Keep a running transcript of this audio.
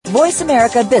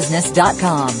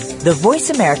VoiceAmericaBusiness.com. The Voice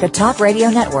America Talk Radio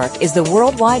Network is the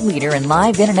worldwide leader in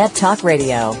live Internet talk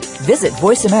radio. Visit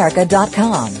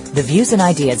VoiceAmerica.com. The views and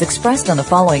ideas expressed on the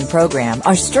following program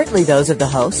are strictly those of the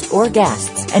host or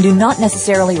guests and do not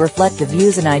necessarily reflect the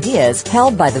views and ideas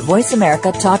held by the Voice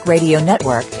America Talk Radio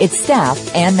Network, its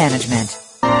staff, and management.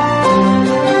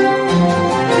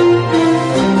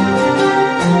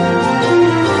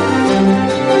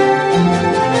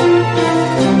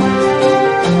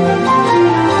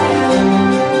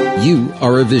 You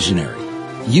are a visionary.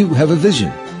 You have a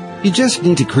vision. You just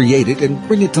need to create it and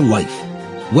bring it to life.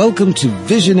 Welcome to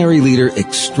Visionary Leader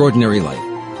Extraordinary Life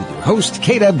with your host,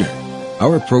 Kate Ebner.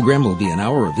 Our program will be an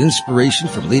hour of inspiration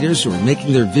from leaders who are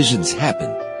making their visions happen.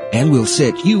 And we'll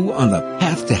set you on the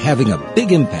path to having a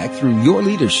big impact through your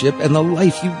leadership and the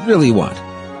life you really want.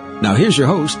 Now here's your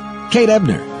host, Kate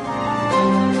Ebner.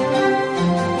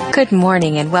 Good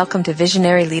morning and welcome to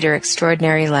Visionary Leader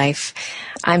Extraordinary Life.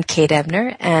 I'm Kate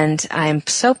Ebner, and I'm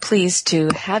so pleased to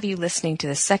have you listening to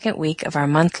the second week of our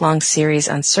month-long series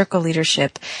on circle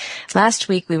leadership. Last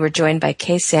week, we were joined by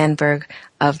Kay Sandberg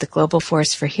of the Global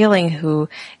Force for Healing, who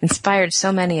inspired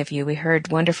so many of you. We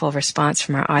heard wonderful response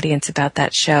from our audience about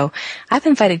that show. I've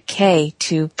invited Kay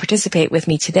to participate with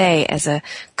me today as a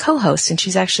co-host, and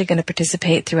she's actually going to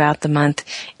participate throughout the month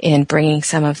in bringing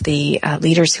some of the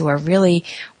leaders who are really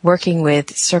working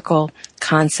with circle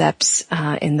concepts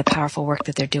in the powerful work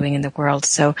that they're doing in the world.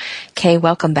 So, Kay,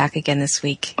 welcome back again this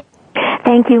week.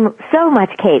 Thank you so much,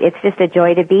 Kate. It's just a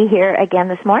joy to be here again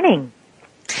this morning.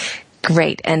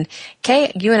 Great. And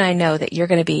Kay, you and I know that you're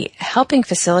going to be helping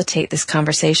facilitate this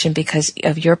conversation because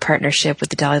of your partnership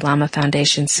with the Dalai Lama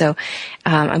Foundation. So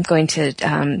I'm going to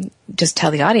just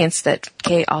tell the audience that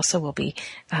Kay also will be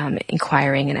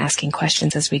inquiring and asking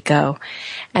questions as we go.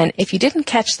 And if you didn't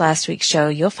catch last week's show,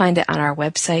 you'll find it on our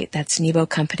website. That's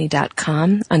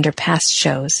nebocompany.com under past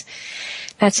shows.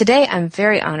 Now, today I'm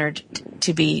very honored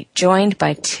to be joined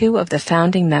by two of the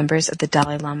founding members of the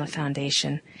Dalai Lama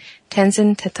Foundation,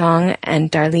 Tenzin Tethong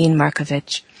and Darlene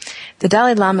Markovich. The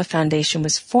Dalai Lama Foundation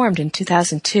was formed in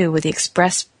 2002 with the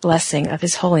express blessing of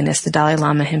His Holiness the Dalai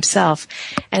Lama himself,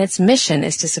 and its mission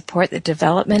is to support the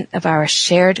development of our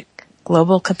shared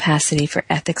global capacity for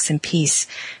ethics and peace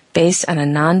based on a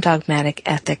non-dogmatic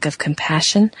ethic of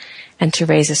compassion and to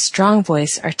raise a strong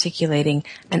voice articulating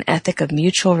an ethic of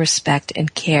mutual respect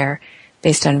and care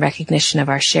based on recognition of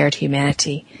our shared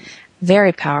humanity.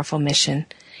 Very powerful mission.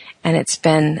 And it's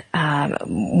been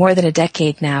more than a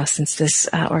decade now since this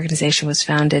organization was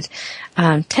founded.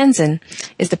 Tenzin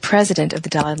is the president of the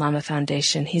Dalai Lama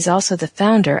Foundation. He's also the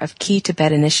founder of key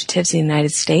Tibet initiatives in the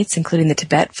United States, including the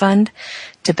Tibet Fund,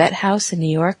 Tibet House in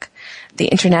New York, the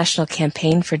International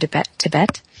Campaign for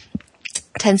Tibet.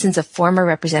 Tenzin's a former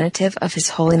representative of His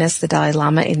Holiness the Dalai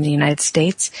Lama in the United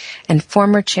States and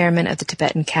former chairman of the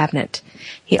Tibetan Cabinet.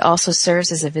 He also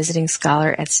serves as a visiting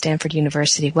scholar at Stanford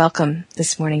University. Welcome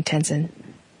this morning, Tenzin.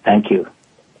 Thank you.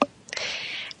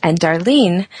 And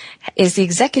Darlene is the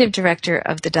executive director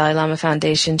of the Dalai Lama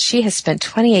Foundation. She has spent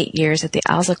 28 years at the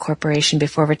Alza Corporation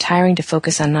before retiring to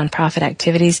focus on nonprofit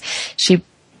activities. She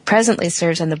presently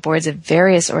serves on the boards of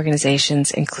various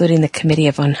organizations, including the Committee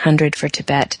of 100 for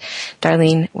Tibet.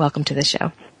 Darlene, welcome to the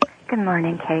show. Good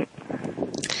morning, Kate.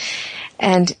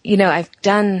 And, you know, I've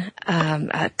done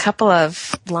a couple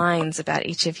of lines about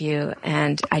each of you,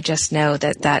 and I just know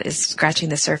that that is scratching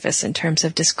the surface in terms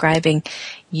of describing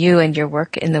you and your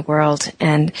work in the world.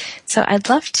 And so I'd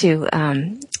love to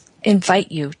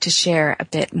invite you to share a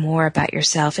bit more about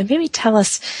yourself and maybe tell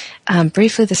us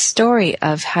briefly the story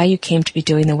of how you came to be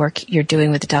doing the work you're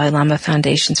doing with the Dalai Lama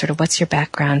Foundation, sort of what's your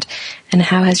background and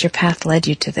how has your path led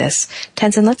you to this.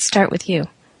 Tenzin, let's start with you.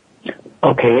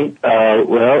 Okay.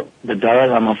 Well, the Dalai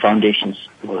Lama Foundation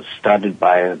was started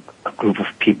by a group of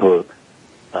people,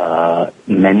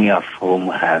 many of whom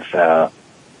have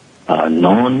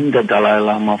known the Dalai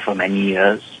Lama for many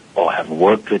years or have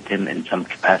worked with him in some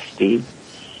capacity,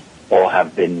 or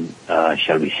have been,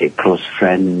 shall we say, close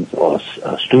friends or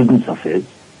students of his.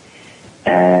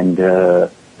 And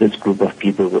this group of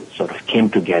people sort of came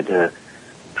together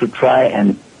to try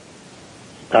and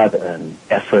start an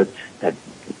effort that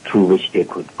through which they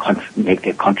could make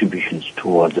their contributions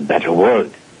towards a better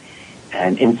world.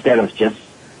 And instead of just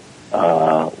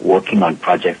working on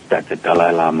projects that the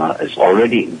Dalai Lama is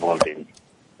already involved in,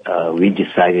 we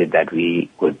decided that we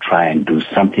would try and do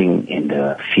something in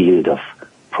the field of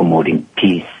promoting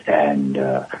peace and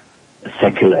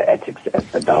secular ethics, as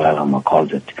the Dalai Lama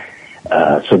calls it.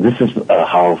 So this is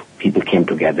how people came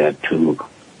together to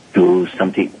do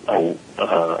something,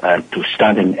 to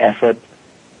start an effort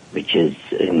which is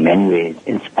in many ways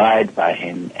inspired by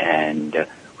him and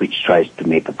which tries to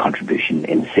make a contribution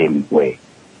in the same way.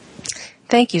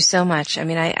 Thank you so much. I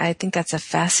mean, I think that's a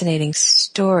fascinating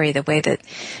story, the way that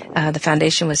the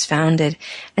foundation was founded.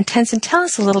 And Tenzin, tell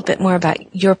us a little bit more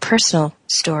about your personal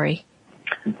story.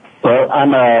 Well,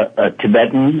 I'm a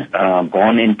Tibetan,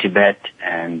 born in Tibet,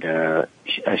 and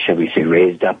shall we say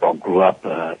raised up or grew up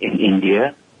in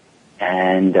India.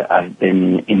 And I've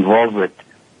been involved with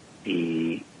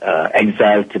the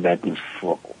exiled Tibetans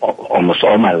for almost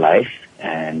all my life,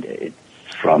 and it's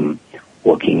from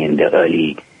working in the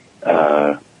early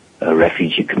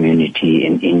refugee community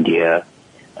in India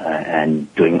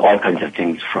and doing all kinds of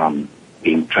things, from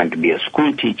trying to be a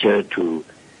school teacher to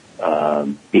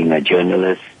being a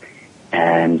journalist.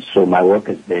 And so my work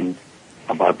has been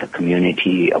about the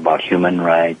community, about human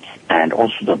rights, and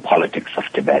also the politics of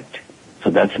Tibet. So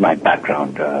that's my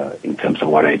background in terms of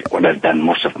what I've done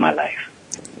most of my life.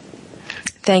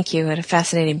 Thank you. What a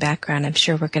fascinating background. I'm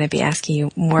sure we're going to be asking you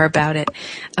more about it.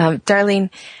 Darlene,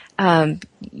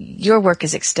 your work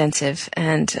is extensive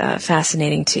and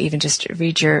fascinating to even just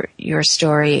read your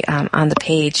story on the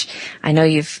page. I know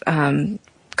you've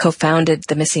co-founded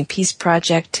the Missing Peace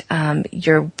Project.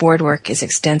 Your board work is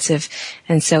extensive,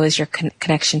 and so is your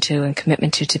connection to and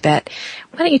commitment to Tibet.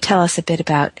 Why don't you tell us a bit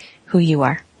about who you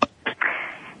are?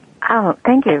 Oh,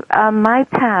 thank you. My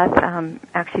path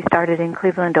actually started in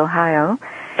Cleveland, Ohio,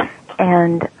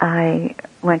 and I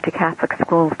went to Catholic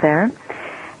schools there.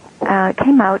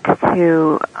 Came out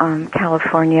to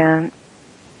California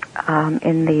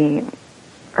in the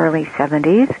early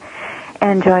 70s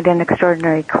and joined an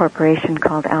extraordinary corporation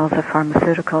called Alza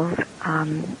Pharmaceuticals,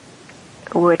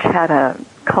 which had a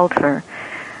culture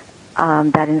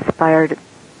that inspired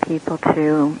people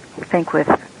to think with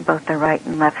both the right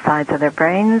and left sides of their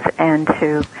brains and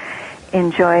to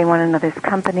enjoy one another's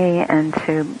company and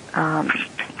to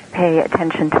pay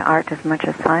attention to art as much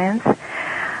as science.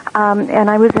 And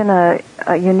I was in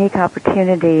a unique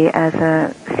opportunity as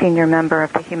a senior member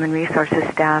of the human resources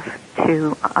staff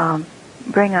to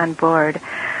bring on board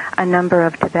a number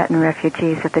of Tibetan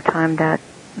refugees at the time that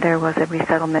there was a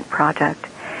resettlement project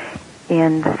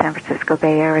in the San Francisco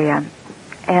Bay Area.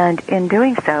 And in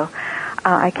doing so,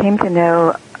 I came to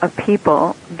know a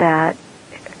people that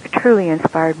truly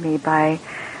inspired me by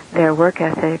their work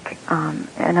ethic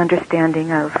and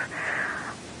understanding of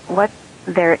what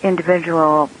their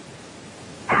individual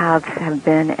paths have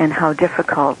been and how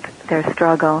difficult their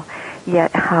struggle,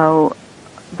 yet how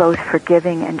both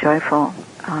forgiving and joyful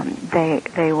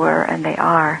they were and they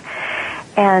are.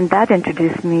 And that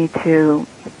introduced me to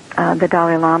the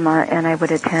Dalai Lama, and I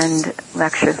would attend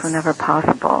lectures whenever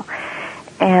possible.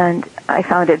 And I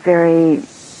found it very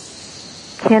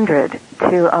kindred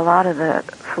to a lot of the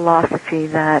philosophy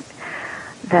that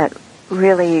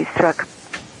really struck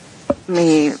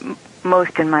me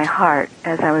most in my heart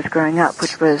as I was growing up,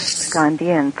 which was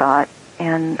Gandhian thought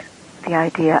and the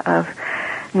idea of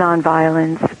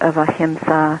nonviolence, of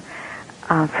ahimsa,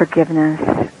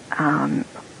 forgiveness,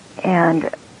 and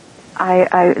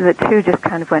the two just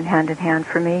kind of went hand in hand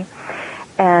for me.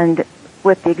 And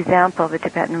with the example of the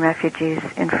Tibetan refugees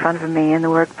in front of me in the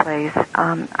workplace,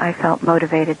 I felt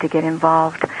motivated to get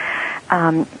involved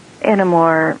in a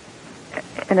more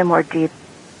deep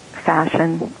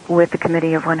fashion with the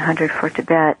Committee of 100 for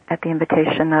Tibet at the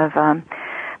invitation of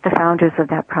the founders of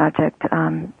that project,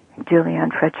 Julia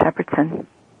and Fred Shepardson.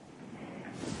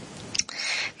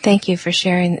 Thank you for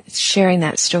sharing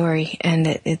that story, and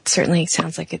it certainly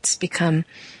sounds like it's become,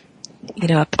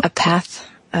 a path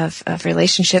of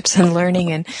relationships and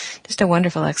learning, and just a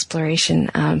wonderful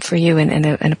exploration for you, and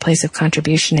a place of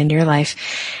contribution in your life.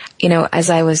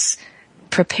 As I was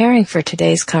preparing for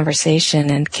today's conversation,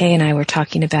 and Kay and I were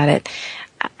talking about it,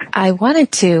 I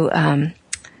wanted to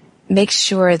make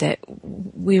sure that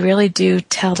we really do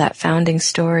tell that founding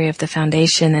story of the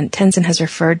foundation. And Tenzin has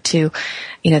referred to,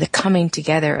 the coming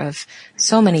together of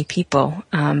so many people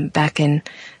back in,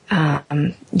 as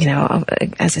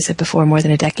I said before, more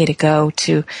than a decade ago,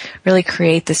 to really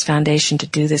create this foundation to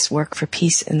do this work for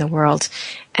peace in the world.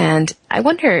 And I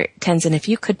wonder, Tenzin, if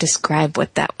you could describe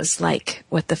what that was like,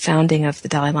 what the founding of the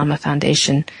Dalai Lama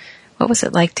Foundation, what was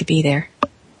it like to be there?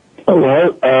 Oh,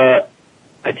 well,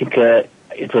 I think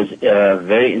it was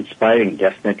very inspiring,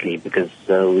 definitely, because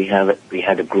we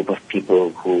had a group of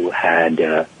people who had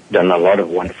done a lot of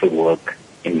wonderful work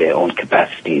in their own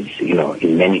capacities,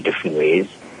 in many different ways.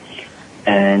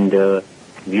 And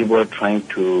we were trying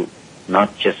to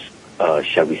not just,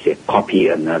 shall we say, copy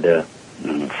another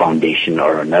foundation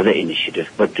or another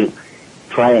initiative, but to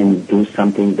try and do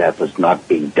something that was not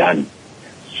being done.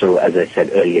 So as I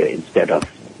said earlier, instead of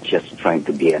just trying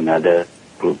to be another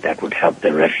group that would help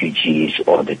the refugees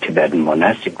or the Tibetan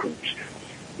monastic groups.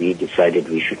 We decided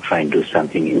we should try and do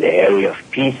something in the area of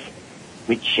peace,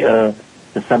 which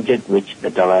the subject which the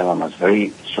Dalai Lama is very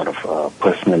sort of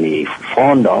personally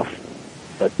fond of,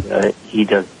 but he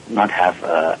does not have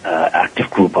an active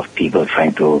group of people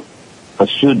trying to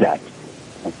pursue that.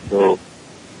 And so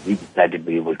we decided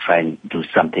we would try and do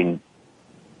something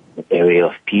in the area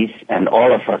of peace, and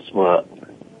all of us were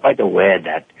quite aware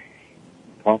that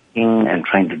talking and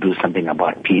trying to do something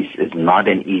about peace is not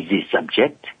an easy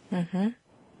subject. Mm-hmm.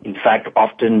 In fact,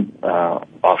 often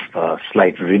of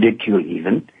slight ridicule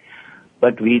even.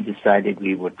 But we decided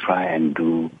we would try and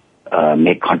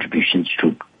make contributions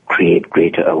to create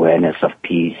greater awareness of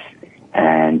peace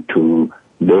and to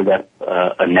build up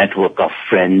a network of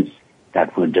friends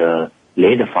that would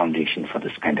lay the foundation for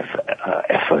this kind of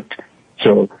effort.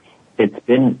 So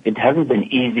it hasn't been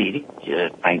easy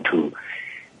trying to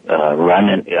run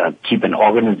and keep an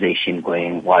organization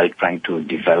going while trying to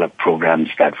develop programs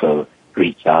that will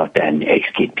reach out and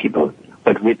educate people.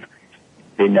 But we've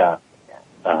been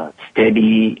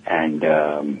steady and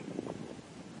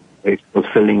very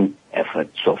fulfilling effort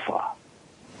so far.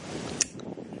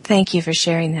 Thank you for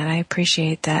sharing that. I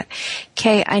appreciate that.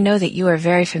 Kay, I know that you are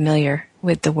very familiar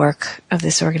with the work of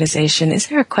this organization. Is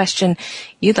there a question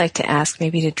you'd like to ask,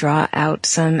 maybe to draw out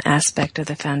some aspect of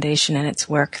the foundation and its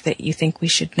work that you think we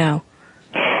should know?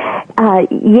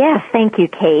 Yes, thank you,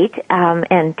 Kate.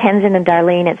 And Tenzin and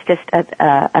Darlene, it's just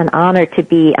an honor to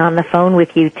be on the phone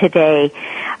with you today.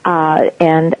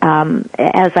 And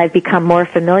as I've become more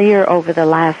familiar over the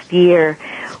last year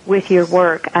with your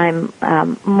work, I'm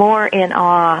more in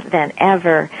awe than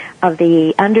ever of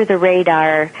the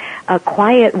under-the-radar,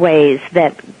 quiet ways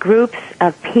that groups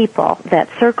of people, that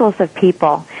circles of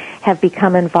people have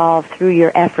become involved through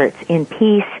your efforts in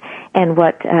peace and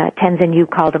what Tenzin, you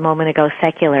called a moment ago,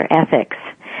 secular ethics.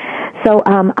 So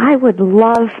I would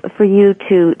love for you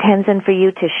to, Tenzin, for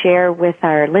you to share with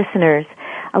our listeners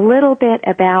a little bit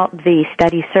about the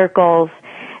study circles,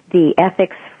 the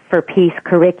Ethics for Peace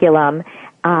curriculum,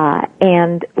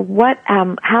 and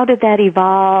how did that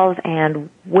evolve, and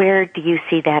where do you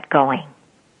see that going?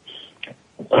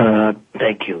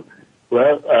 Thank you.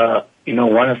 Well,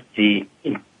 one of the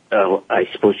I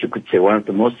suppose you could say one of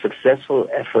the most successful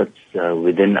efforts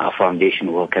within our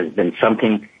foundation work has been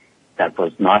something that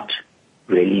was not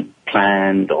really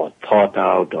planned or thought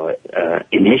out or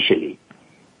initially.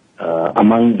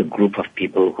 Among the group of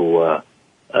people who were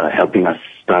helping us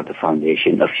start the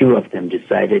foundation, a few of them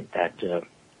decided that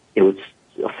they would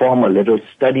form a little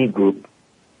study group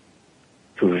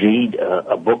to read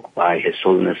a book by His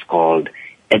Holiness called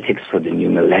Ethics for the New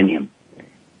Millennium.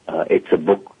 It's a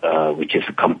book which is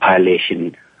a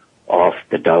compilation of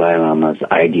the Dalai Lama's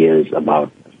ideas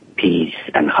about peace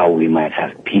and how we might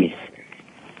have peace,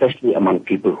 especially among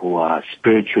people who are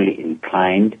spiritually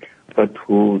inclined, but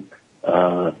who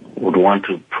would want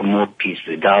to promote peace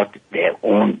without their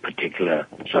own particular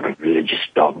sort of religious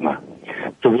dogma.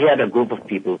 So we had a group of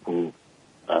people who,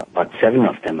 about 7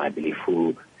 of them, I believe,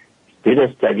 who did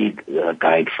a study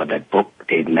guide for that book.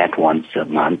 They met once a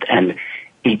month, and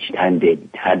each time they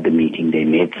had the meeting, they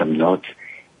made some notes,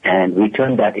 and we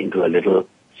turned that into a little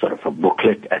sort of a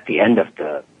booklet at the end of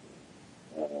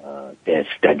their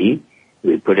study.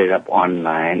 We put it up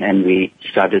online, and we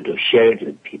started to share it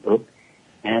with people,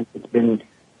 and it's been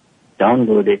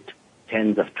downloaded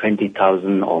tens of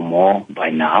 20,000 or more by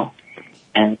now,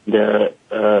 and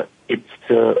it's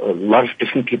a lot of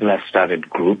different people have started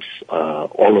groups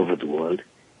all over the world.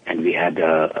 And we had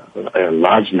a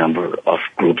large number of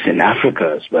groups in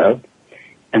Africa as well.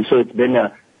 And so it's been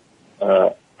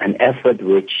an effort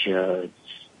which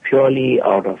purely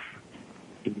out of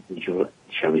individual,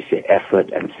 shall we say,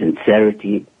 effort and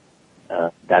sincerity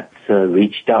that's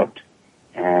reached out.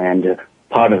 And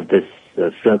part of this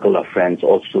circle of friends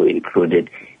also included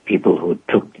people who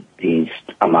took these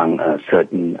among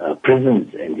certain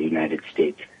prisons in the United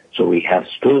States. So we have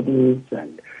students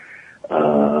and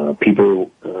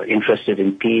people interested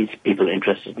in peace, people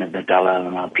interested in the Dalai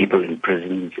Lama, people in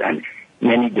prisons, and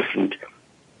many different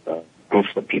groups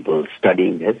of people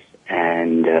studying this.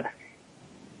 And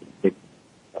it's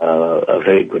a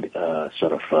very good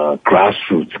sort of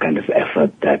grassroots kind of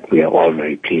effort that we are all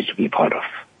very pleased to be part of.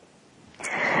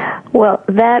 Well,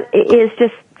 that is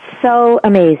just so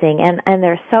amazing, and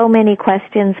there are so many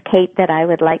questions, Kate, that I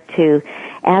would like to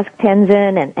ask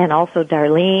Tenzin and also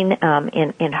Darlene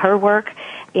in her work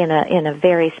in a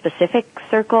very specific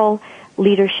circle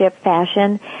leadership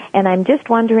fashion. And I'm just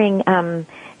wondering,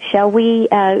 shall we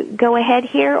go ahead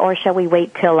here, or shall we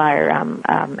wait till our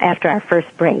after our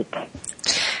first break?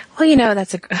 Well,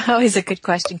 that's always a good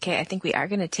question, Kay. I think we are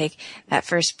going to take that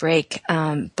first break,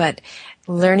 but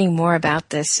learning more about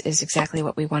this is exactly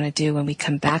what we want to do when we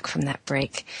come back from that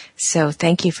break. So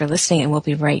thank you for listening, and we'll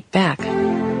be right back.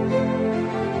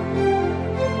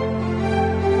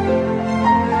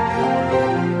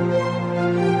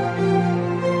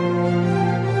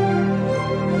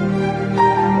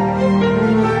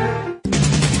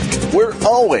 We're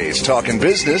always talking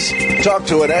business. Talk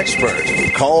to an expert.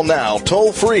 Call now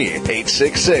toll free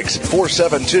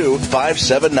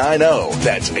 866-472-5790.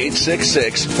 That's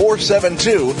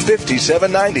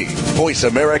 866-472-5790. Voice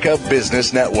America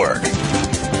Business Network.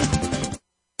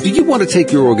 Do you want to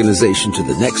take your organization to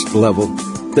the next level?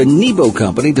 The Nebo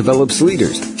Company develops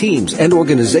leaders, teams, and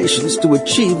organizations to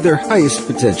achieve their highest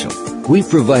potential. We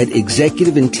provide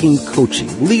executive and team coaching,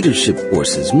 leadership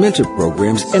courses, mentor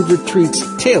programs, and retreats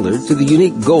tailored to the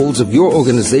unique goals of your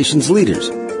organization's leaders.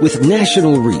 With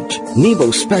national reach,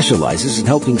 Nebo specializes in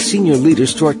helping senior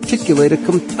leaders to articulate a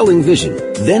compelling vision,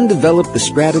 then develop the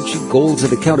strategy, goals,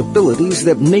 and accountabilities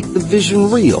that make the vision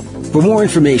real. For more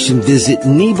information, visit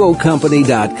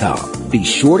NeboCompany.com. Be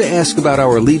sure to ask about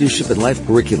our leadership and life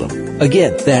curriculum.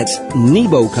 Again, that's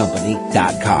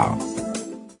NeboCompany.com.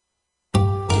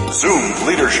 Zoom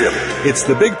Leadership. It's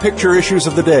the big picture issues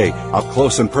of the day, up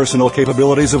close and personal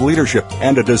capabilities of leadership,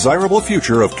 and a desirable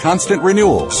future of constant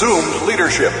renewal. Zoom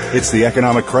Leadership. It's the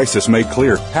economic crisis made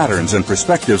clear, patterns and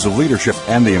perspectives of leadership,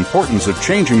 and the importance of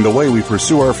changing the way we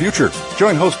pursue our future.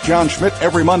 Join host John Schmidt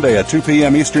every Monday at 2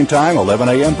 p.m. Eastern Time, 11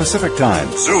 a.m. Pacific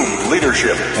Time. Zoom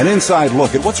Leadership. An inside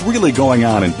look at what's really going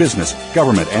on in business,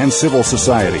 government, and civil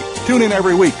society. Tune in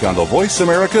every week on the Voice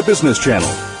America Business Channel.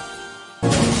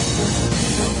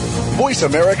 Voice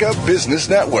America Business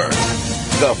Network.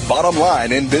 The bottom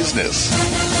line in business.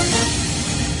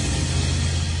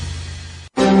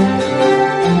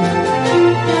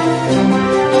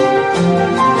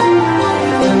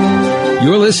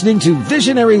 You're listening to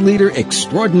Visionary Leader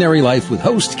Extraordinary Life with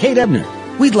host Kate Ebner.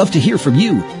 We'd love to hear from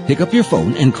you. Pick up your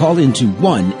phone and call into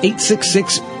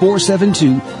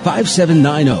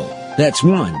 1-866-472-5790. That's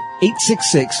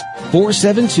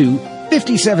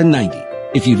 1-866-472-5790.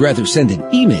 If you'd rather send an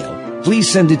email,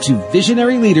 please send it to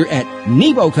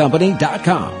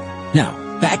visionaryleader@NeboCompany.com. Now,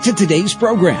 back to today's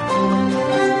program.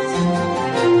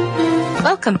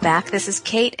 Welcome back. This is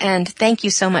Kate, and thank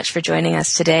you so much for joining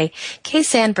us today. Kay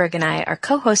Sandberg and I are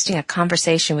co-hosting a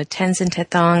conversation with Tenzin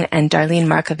Tethong and Darlene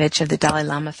Markovich of the Dalai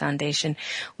Lama Foundation.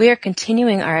 We are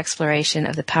continuing our exploration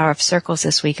of the power of circles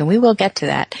this week, and we will get to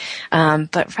that.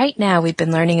 But right now, we've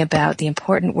been learning about the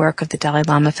important work of the Dalai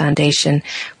Lama Foundation,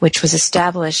 which was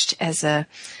established as a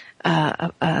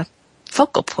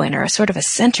focal point, or a sort of a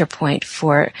center point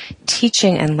for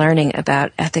teaching and learning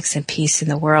about ethics and peace in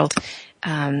the world.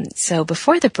 So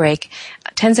before the break,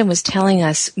 Tenzin was telling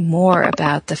us more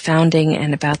about the founding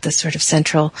and about the sort of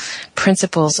central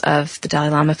principles of the Dalai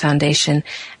Lama Foundation.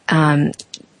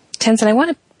 Tenzin, I want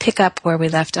to pick up where we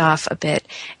left off a bit.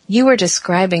 You were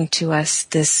describing to us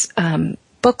this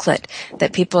booklet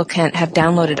that people can have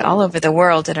downloaded all over the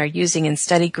world and are using in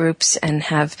study groups and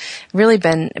have really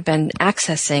been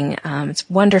accessing. It's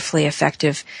wonderfully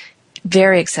effective,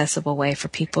 very accessible way for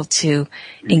people to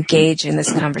engage in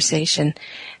this conversation.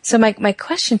 So my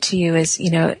question to you is,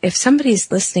 if somebody's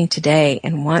listening today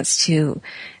and wants to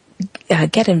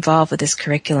get involved with this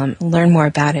curriculum, learn more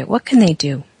about it, what can they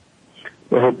do?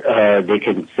 Well, they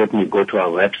can certainly go to our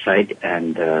website,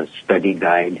 and study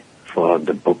guide for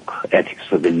the book Ethics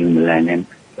for the New Millennium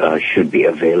should be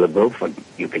available.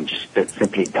 You can just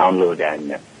simply download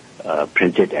and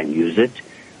print it and use it.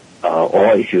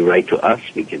 Or if you write to us,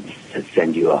 we can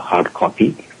send you a hard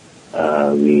copy.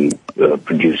 We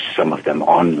produce some of them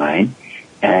online.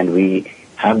 And we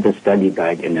have the study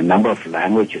guide in a number of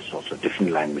languages, also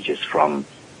different languages, from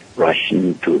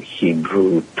Russian to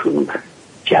Hebrew to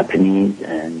Japanese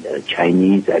and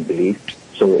Chinese, I believe.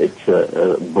 So it's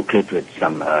a booklet with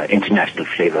some international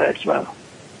flavor as well.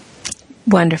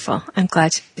 Wonderful. I'm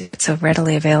glad it's so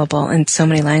readily available in so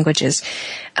many languages.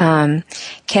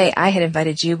 Kay, I had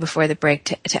invited you before the break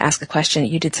to ask a question.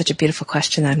 You did such a beautiful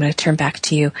question that I'm going to turn back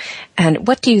to you. And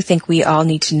what do you think we all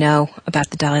need to know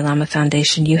about the Dalai Lama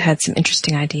Foundation? You had some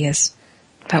interesting ideas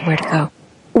about where to go.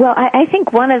 Well, I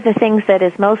think one of the things that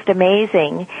is most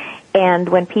amazing, and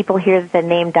when people hear the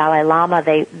name Dalai Lama,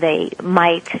 they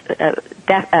might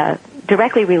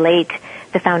directly relate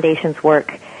the Foundation's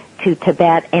work to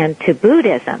Tibet and to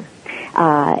Buddhism.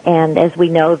 And as we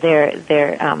know,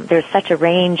 there's such a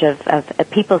range of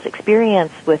people's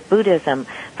experience with Buddhism,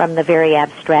 from the very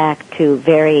abstract to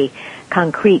very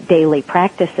concrete daily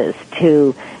practices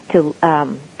to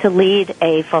lead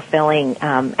a fulfilling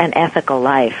and ethical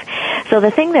life. So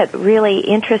the thing that really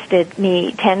interested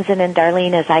me, Tenzin and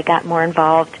Darlene, as I got more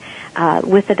involved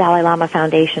with the Dalai Lama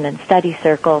Foundation and study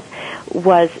circles,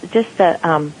 was just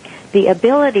the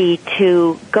ability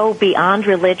to go beyond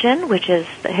religion, which is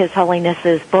His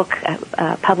Holiness's book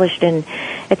published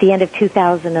at the end of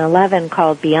 2011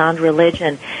 called Beyond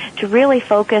Religion, to really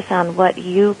focus on what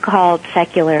you called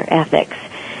secular ethics.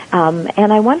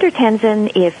 And I wonder,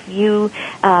 Tenzin, if you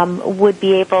would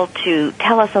be able to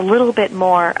tell us a little bit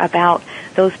more about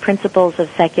those principles of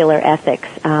secular ethics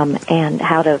and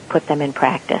how to put them in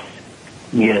practice.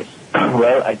 Yes.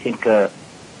 Well, I think the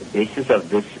basis of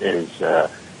this is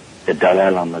the Dalai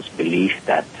Lama's belief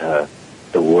that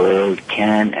the world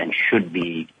can and should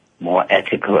be more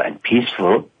ethical and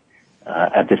peaceful.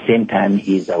 At the same time,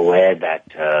 he's aware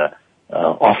that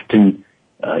often,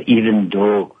 even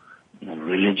though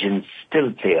religions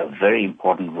still play a very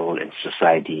important role in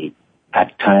society,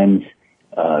 at times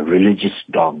religious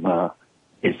dogma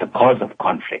is the cause of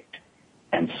conflict.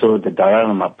 And so the Dalai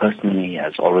Lama personally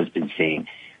has always been saying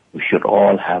we should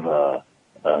all have a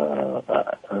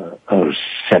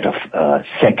set of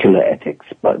secular ethics,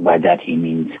 but by that he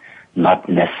means not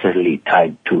necessarily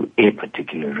tied to a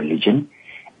particular religion,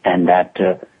 and that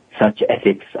such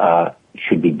ethics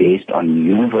should be based on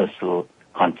universal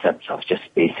concepts of just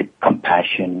basic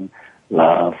compassion,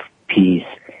 love, peace,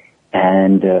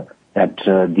 and that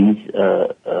these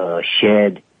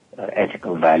shared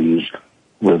ethical values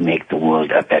will make the world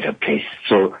a better place.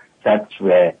 So that's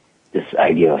where this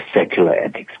idea of secular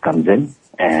ethics comes in,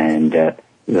 and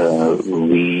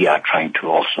we are trying to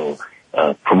also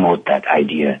promote that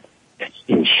idea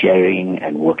in sharing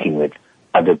and working with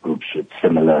other groups with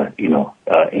similar,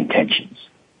 intentions.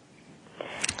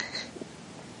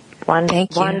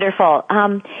 Thank you. Wonderful.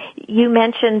 You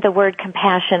mentioned the word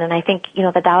compassion, and I think,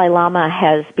 the Dalai Lama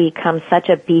has become such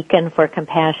a beacon for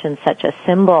compassion, such a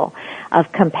symbol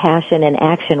of compassion in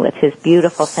action with his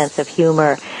beautiful sense of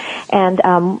humor. And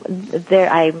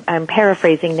I'm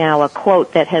paraphrasing now a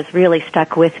quote that has really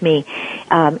stuck with me,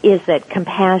 is that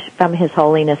compassion from His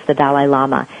Holiness the Dalai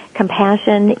Lama,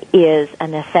 compassion is a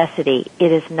necessity.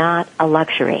 It is not a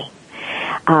luxury.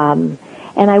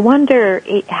 And I wonder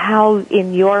how,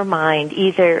 in your mind,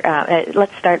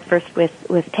 let's start first with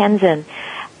Tenzin,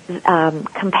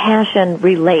 compassion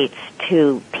relates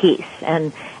to peace,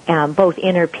 and both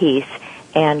inner peace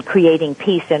and creating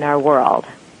peace in our world.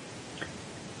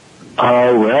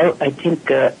 Well, I think,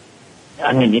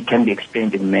 it can be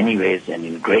explained in many ways and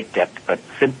in great depth, but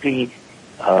simply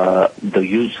the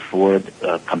use of the word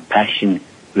compassion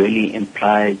really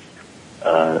implies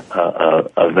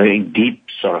a very deep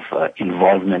sort of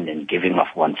involvement in giving of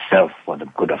oneself for the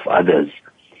good of others.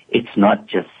 It's not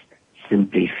just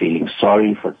simply feeling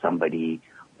sorry for somebody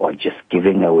or just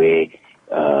giving away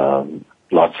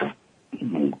lots of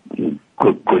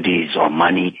goodies or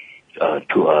money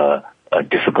to a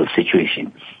difficult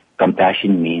situation.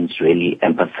 Compassion means really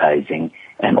empathizing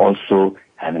and also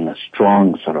having a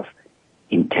strong sort of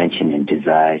intention and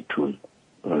desire to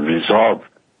resolve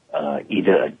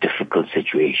either a difficult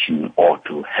situation or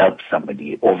to help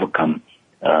somebody overcome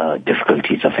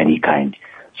difficulties of any kind.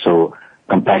 So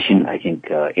compassion, I think,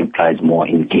 implies more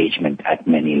engagement at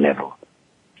many levels.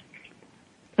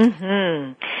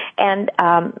 Mm-hmm. And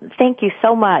thank you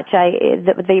so much.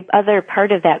 The other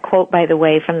part of that quote, by the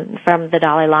way, from the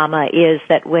Dalai Lama is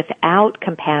that without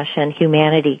compassion,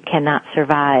 humanity cannot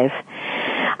survive.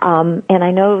 And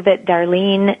I know that,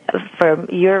 Darlene, from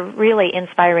your really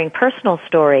inspiring personal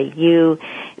story, you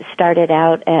started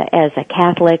out as a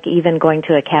Catholic, even going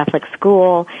to a Catholic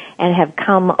school, and have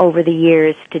come over the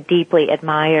years to deeply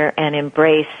admire and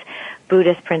embrace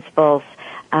Buddhist principles,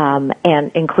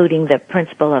 and including the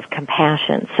principle of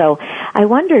compassion. So I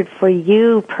wondered, for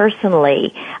you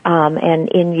personally, and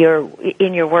in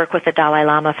your work with the Dalai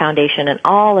Lama Foundation and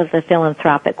all of the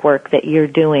philanthropic work that you're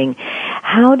doing,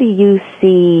 how do you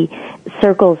see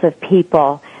circles of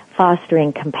people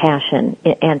fostering compassion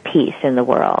and peace in the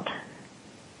world?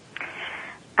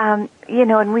 And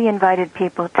we invited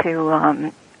people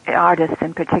to, artists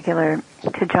in particular,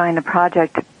 to join a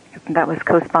project that was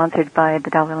co-sponsored by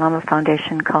the Dalai Lama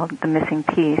Foundation called The Missing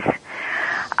Piece,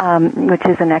 which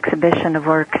is an exhibition of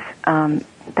works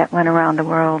that went around the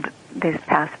world these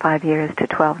past 5 years to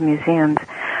 12 museums.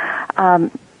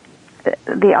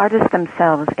 The artists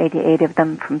themselves, 88 of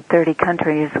them from 30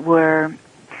 countries, were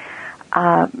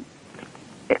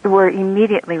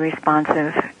immediately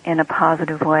responsive in a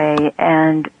positive way,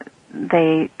 and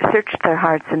they searched their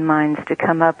hearts and minds to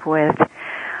come up with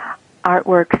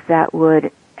artworks that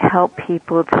would help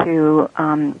people to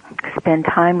spend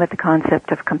time with the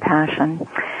concept of compassion.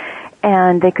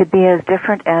 And they could be as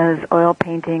different as oil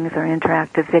paintings or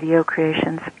interactive video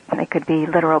creations. They could be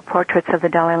literal portraits of the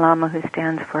Dalai Lama, who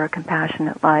stands for a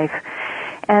compassionate life,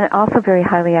 and also very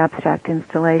highly abstract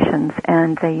installations.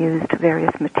 And they used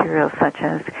various materials such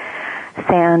as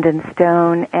sand and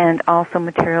stone, and also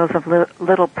materials of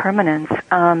little permanence,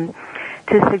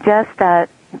 to suggest that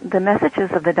the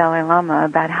messages of the Dalai Lama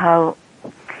about how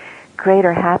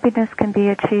greater happiness can be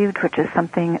achieved, which is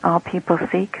something all people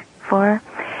seek for,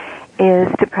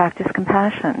 is to practice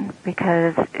compassion.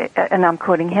 Because, and I'm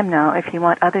quoting him now, if you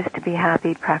want others to be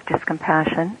happy, practice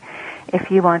compassion. If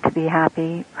you want to be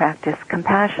happy, practice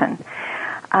compassion.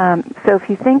 So if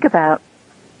you think about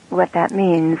what that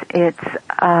means, it's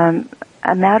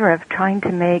a matter of trying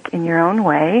to make in your own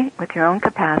way, with your own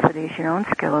capacities, your own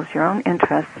skills, your own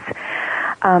interests,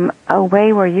 a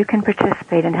way where you can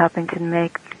participate in helping to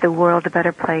make the world a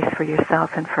better place for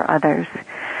yourself and for others.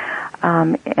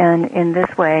 And in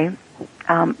this way,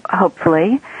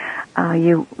 hopefully,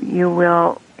 you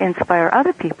will inspire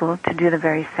other people to do the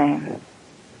very same.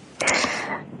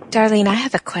 Darlene, I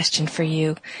have a question for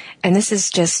you, and this is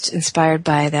just inspired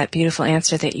by that beautiful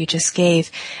answer that you just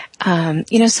gave.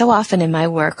 So often in my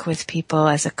work with people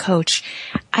as a coach,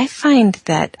 I find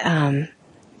that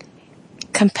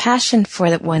compassion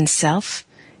for oneself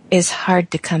is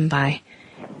hard to come by.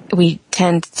 We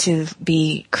tend to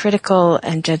be critical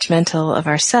and judgmental of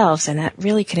ourselves, and that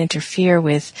really can interfere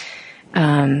with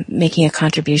making a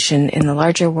contribution in the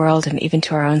larger world and even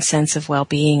to our own sense of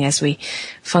well-being as we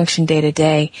function day to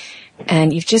day.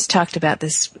 And you've just talked about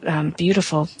this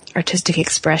beautiful artistic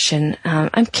expression.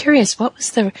 I'm curious, what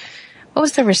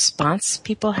was the response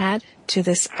people had to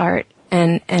this art,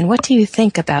 and what do you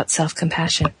think about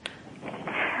self-compassion?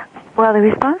 Well, the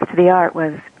response to the art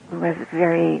was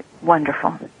very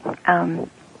wonderful.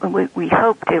 We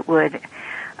hoped it would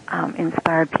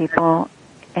inspire people,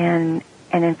 and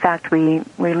in fact we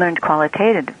learned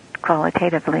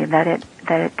qualitatively that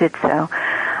it did so.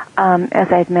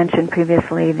 As I had mentioned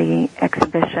previously, the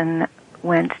exhibition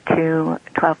went to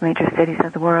 12 major cities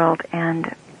of the world,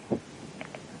 and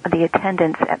the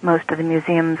attendance at most of the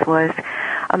museums was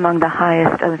among the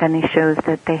highest of any shows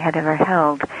that they had ever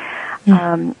held.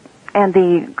 And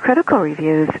the critical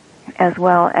reviews, as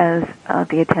well as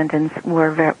the attendance,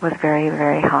 was very,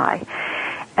 very high.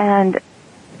 And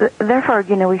therefore,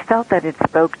 we felt that it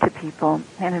spoke to people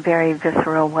in a very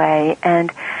visceral way.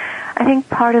 And I think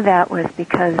part of that was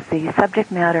because the subject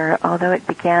matter, although it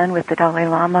began with the Dalai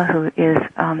Lama, who is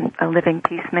a living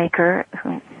peacemaker,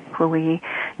 who we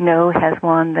know has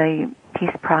won the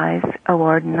Peace Prize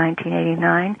Award in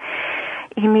 1989,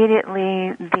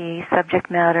 immediately the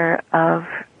subject matter of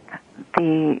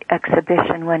the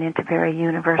exhibition went into very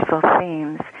universal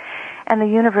themes. And the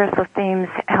universal themes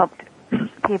helped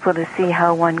people to see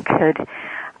how one could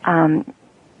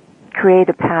create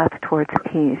a path towards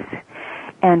peace.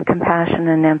 And compassion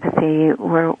and empathy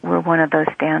were one of those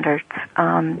standards.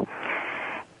 And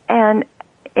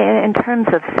in terms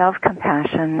of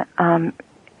self-compassion,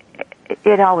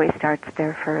 it always starts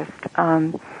there first.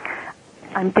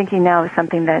 I'm thinking now of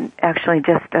something that actually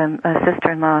just a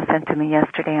sister-in-law sent to me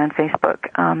yesterday on Facebook.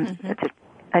 It's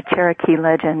a Cherokee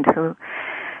legend who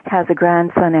has a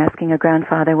grandson asking a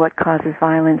grandfather what causes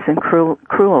violence and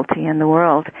cruelty in the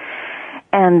world.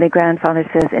 And the grandfather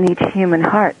says, in each human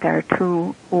heart there are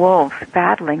two wolves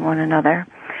battling one another.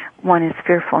 One is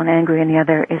fearful and angry, and the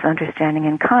other is understanding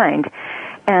and kind.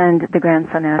 And the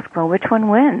grandson asks, well, which one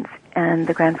wins? And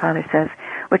the grandfather says,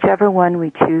 whichever one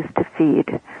we choose to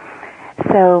feed.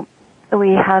 So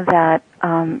we have that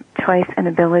choice and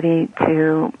ability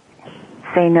to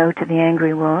say no to the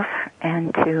angry wolf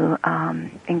and to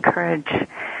encourage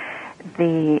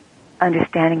the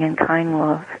understanding and kind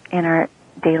wolf in our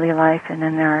daily life and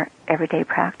in our everyday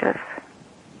practice.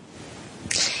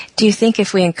 Do you think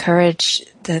if we encourage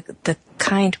the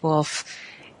kind wolf,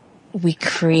 we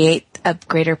create a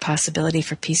greater possibility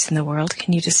for peace in the world?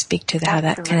 Can you just speak to how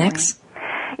that connects?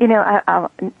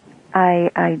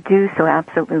 I do so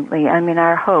absolutely. I mean,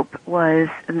 our hope was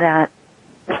that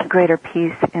greater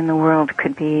peace in the world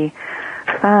could be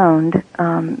found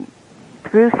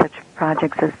through such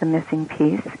projects as the Missing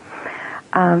Peace.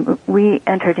 We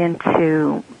entered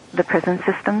into the prison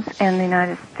systems in the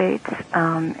United States,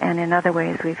 and in other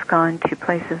ways we've gone to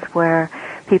places where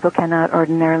people cannot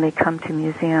ordinarily come to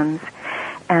museums,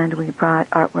 and we brought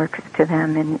artworks to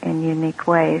them in unique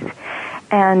ways.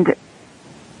 And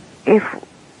if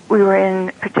we were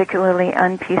in particularly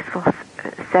unpeaceful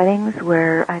settings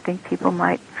where I think people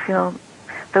might feel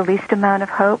the least amount of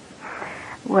hope,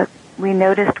 what we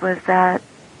noticed was that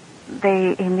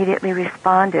they immediately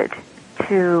responded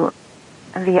to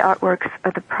the artworks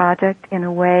of the project in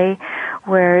a way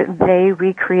where they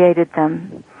recreated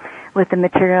them with the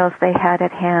materials they had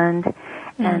at hand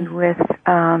and with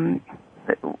and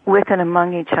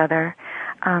among each other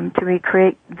to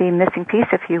recreate the missing piece,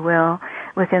 if you will,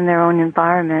 within their own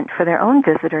environment for their own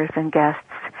visitors and guests.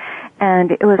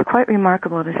 And it was quite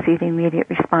remarkable to see the immediate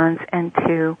response and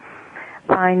to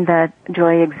find that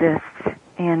joy exists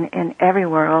in every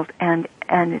world, and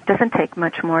it doesn't take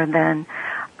much more than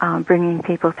bringing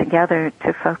people together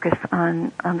to focus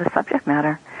on the subject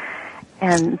matter,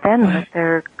 and then let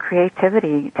their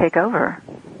creativity take over.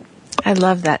 I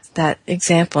love that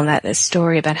example and that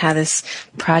story about how this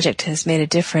project has made a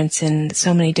difference in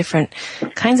so many different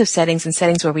kinds of settings and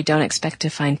settings where we don't expect to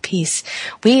find peace.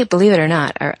 We, believe it or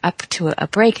not, are up to a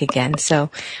break again.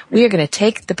 So we are going to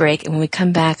take the break, and when we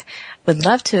come back, would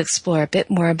love to explore a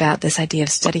bit more about this idea of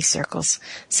study circles.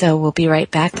 So we'll be right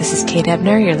back. This is Kate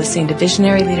Ebner. You're listening to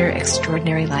Visionary Leader,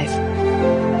 Extraordinary Life.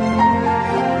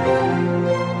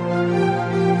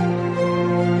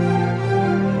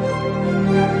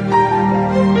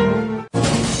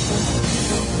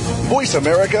 Voice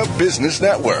America Business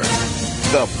Network,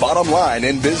 the bottom line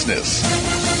in business.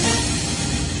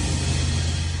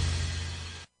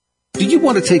 Do you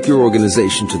want to take your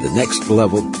organization to the next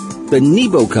level? The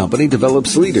Nebo Company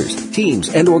develops leaders, teams,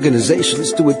 and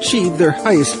organizations to achieve their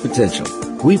highest potential.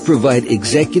 We provide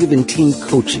executive and team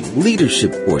coaching,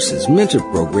 leadership courses, mentor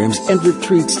programs, and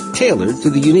retreats tailored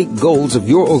to the unique goals of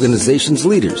your organization's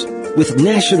leaders. With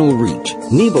national reach,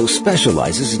 Nebo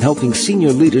specializes in helping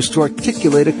senior leaders to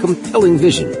articulate a compelling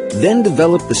vision, then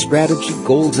develop the strategy,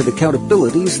 goals, and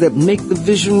accountabilities that make the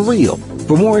vision real.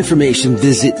 For more information,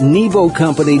 visit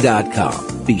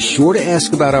NeboCompany.com. Be sure to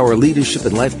ask about our leadership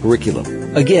and life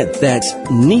curriculum. Again, that's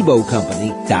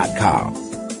NeboCompany.com.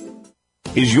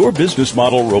 Is your business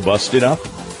model robust enough?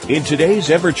 In today's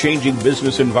ever-changing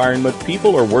business environment,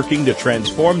 people are working to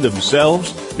transform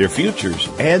themselves, their futures,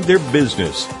 and their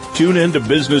business. Tune in to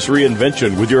Business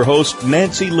Reinvention with your host,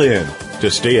 Nancy Lynn.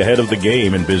 To stay ahead of the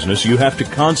game in business, you have to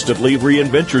constantly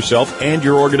reinvent yourself and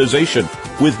your organization.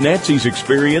 With Nancy's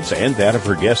experience and that of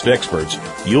her guest experts,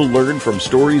 you'll learn from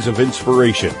stories of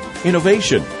inspiration,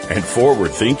 innovation, and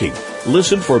forward thinking.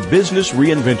 Listen for Business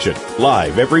Reinvention,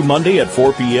 live every Monday at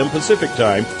 4 p.m. Pacific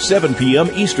Time, 7 p.m.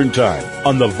 Eastern Time,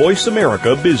 on the Voice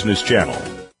America Business Channel.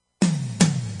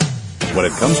 When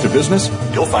it comes to business,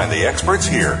 you'll find the experts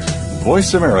here.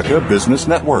 Voice America Business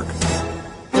Network.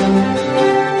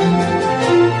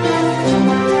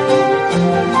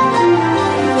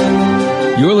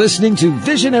 You're listening to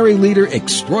Visionary Leader,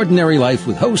 Extraordinary Life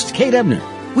with host Kate Ebner.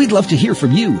 We'd love to hear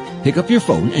from you. Pick up your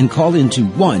phone and call into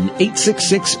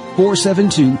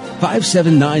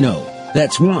 1-866-472-5790.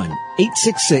 That's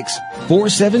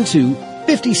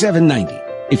 1-866-472-5790.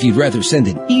 If you'd rather send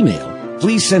an email,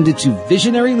 please send it to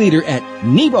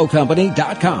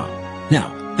visionaryleader@nebocompany.com.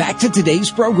 Now, back to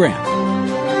today's program.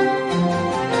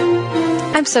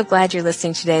 I'm so glad you're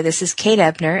listening today. This is Kate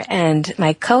Ebner, and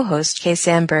my co-host, Kay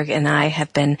Sandberg, and I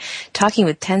have been talking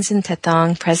with Tenzin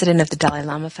Tethong, president of the Dalai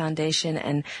Lama Foundation,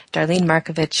 and Darlene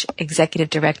Markovich, executive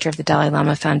director of the Dalai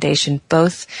Lama Foundation.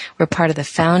 Both were part of the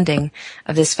founding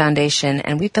of this foundation,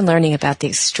 and we've been learning about the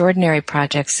extraordinary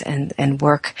projects and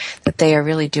work that they are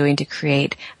really doing to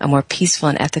create a more peaceful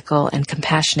and ethical and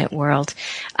compassionate world.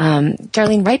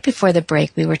 Darlene, right before the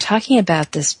break, we were talking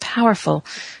about this powerful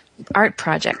art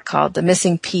project called The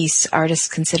Missing Piece, Artists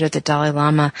Consider the Dalai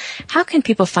Lama. How can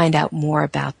people find out more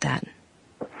about that?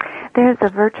 There's a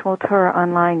virtual tour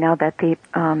online now that the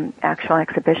actual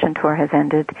exhibition tour has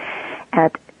ended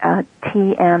at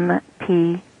tmpp.org.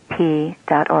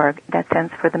 That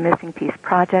stands for the Missing Piece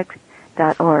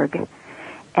Project.org.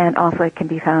 And also it can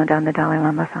be found on the Dalai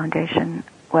Lama Foundation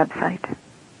website.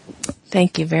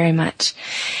 Thank you very much.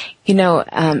 You know,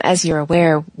 as you're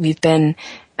aware, we've been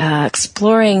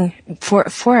exploring for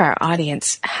our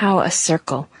audience how a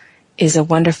circle is a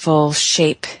wonderful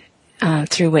shape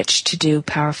through which to do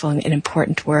powerful and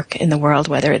important work in the world,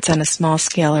 whether it's on a small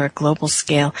scale or a global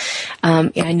scale.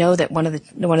 I know that one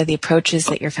of the approaches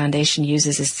that your foundation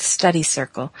uses is the study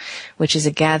circle, which is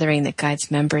a gathering that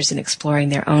guides members in exploring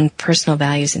their own personal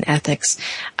values and ethics.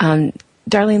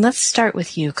 Darlene, let's start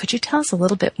with you. Could you tell us a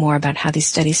little bit more about how these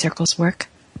study circles work?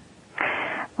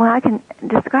 Well, I can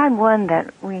describe one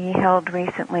that we held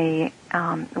recently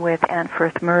with Anne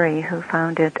Firth Murray, who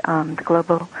founded the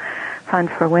Global Fund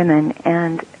for Women,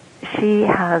 and she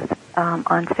has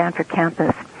on Stanford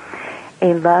campus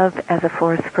a Love as a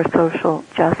Force for Social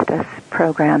Justice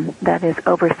program that is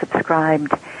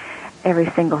oversubscribed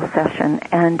every single session.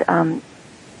 And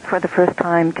for the first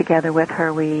time together with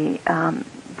her, we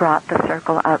brought the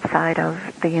circle outside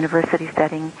of the university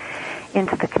setting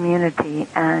into the community.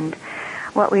 And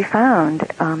what we found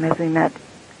as we met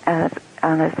as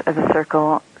a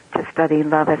circle to study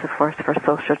love as a force for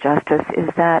social justice is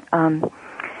that,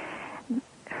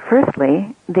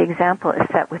 firstly, the example is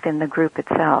set within the group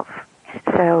itself.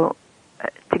 So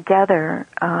together,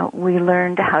 we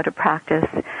learned how to practice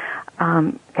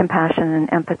compassion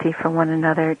and empathy for one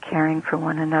another, caring for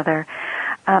one another.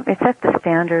 It set the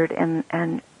standard,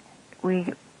 and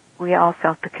we all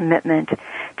felt the commitment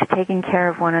to taking care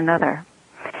of one another.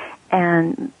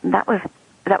 And that was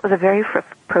a very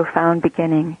profound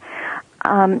beginning.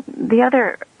 The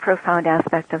other profound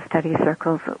aspect of study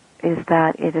circles is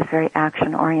that it is very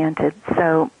action-oriented.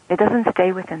 So it doesn't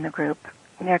stay within the group.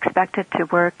 They're expected to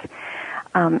work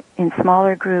in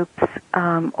smaller groups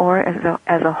or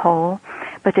as a whole,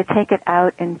 but to take it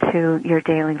out into your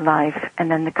daily life and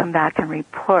then to come back and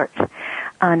report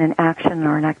on an action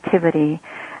or an activity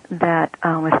that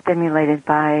was stimulated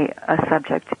by a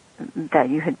subject that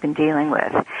you had been dealing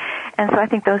with. And so I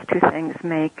think those two things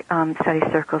make study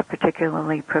circles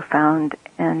particularly profound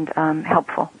and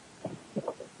helpful.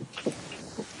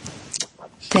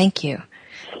 Thank you.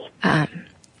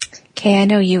 Kay, I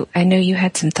know you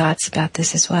had some thoughts about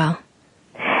this as well.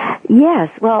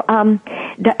 Yes. Well,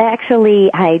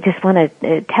 actually, I just want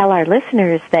to tell our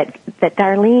listeners that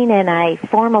Darlene and I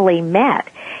formally met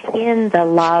in the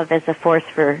Love as a Force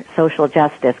for Social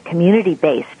Justice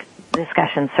community-based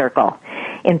discussion circle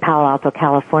in Palo Alto,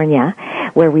 California,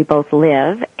 where we both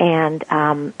live, and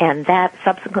that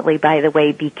subsequently, by the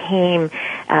way, became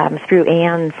through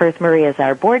Ann Firth Murray as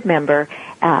our board member,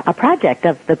 a project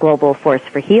of the Global Force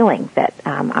for Healing that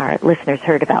our listeners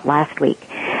heard about last week.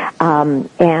 And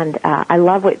I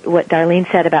love what Darlene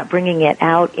said about bringing it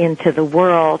out into the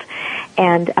world.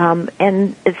 And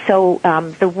so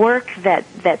the work that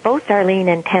both Darlene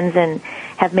and Tenzin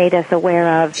have made us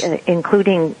aware of,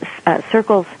 including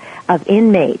circles of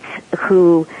inmates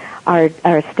who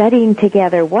are studying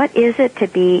together what is it to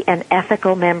be an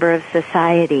ethical member of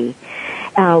society,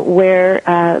 where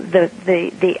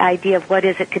the idea of what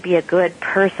is it to be a good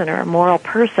person or a moral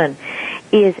person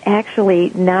is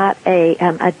actually not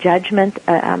a judgment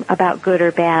about good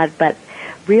or bad, but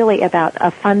really about a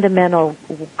fundamental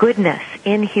goodness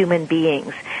in human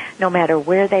beings, no matter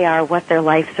where they are, what their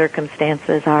life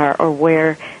circumstances are, or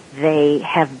where they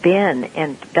have been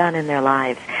and done in their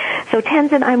lives. So,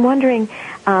 Tenzin, I'm wondering,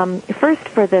 first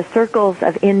for the circles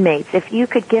of inmates, if you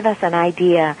could give us an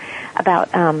idea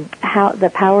about how the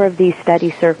power of these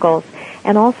study circles,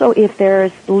 and also if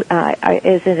there's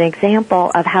is an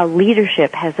example of how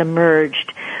leadership has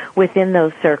emerged within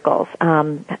those circles,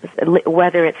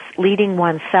 whether it's leading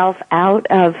oneself out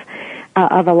of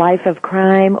a life of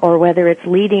crime, or whether it's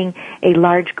leading a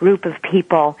large group of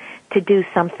people to do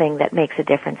something that makes a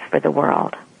difference for the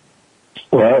world.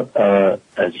 Well,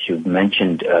 as you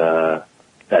mentioned,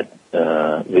 that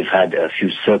we've had a few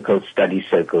study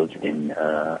circles in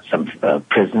some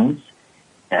prisons,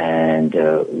 and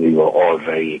we were all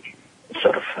very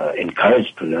sort of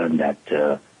encouraged to learn that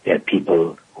there are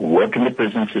people who work in the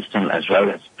prison system as well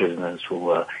as prisoners who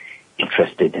were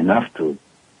interested enough to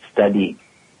study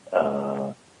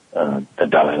the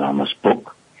Dalai Lama's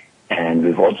book. And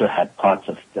we've also had parts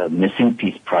of the Missing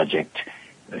Peace Project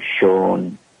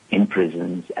shown in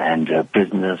prisons, and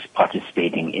prisoners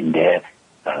participating in their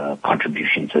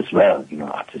contributions as well,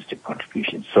 artistic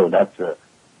contributions. So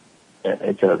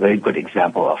it's a very good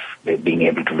example of being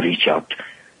able to reach out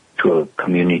to a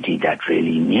community that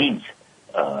really needs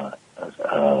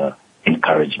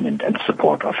encouragement and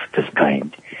support of this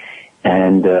kind.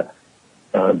 And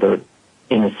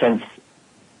in a sense,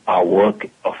 our work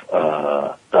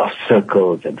of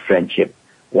circles and friendship,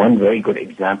 one very good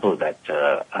example that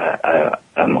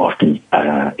I'm often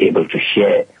able to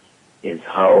share is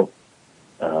how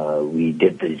we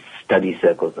did these study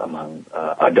circles among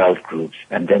adult groups,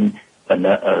 and then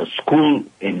a school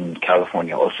in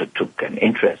California also took an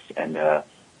interest, and a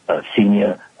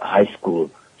senior high school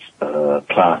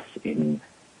class in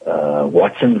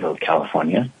Watsonville,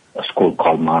 California, a school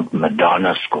called Mount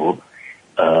Madonna School.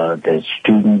 The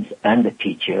students and the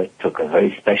teacher took a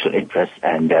very special interest,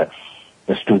 and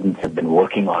the students have been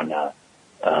working on a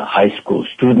high school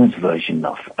students' version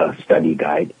of a study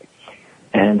guide.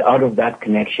 And out of that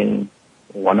connection,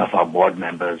 one of our board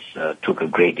members took a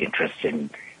great interest in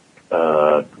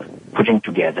putting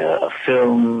together a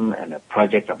film and a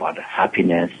project about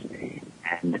happiness,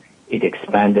 and it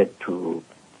expanded to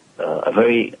a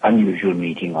very unusual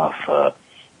meeting of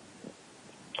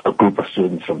a group of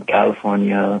students from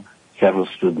California, several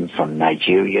students from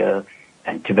Nigeria,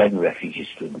 and Tibetan refugee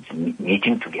students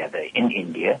meeting together in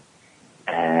India.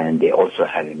 And they also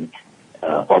had an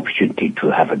opportunity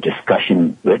to have a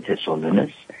discussion with His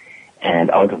Holiness.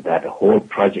 And out of that, a whole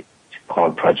project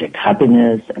called Project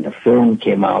Happiness, and a film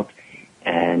came out.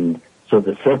 And so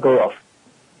the circle of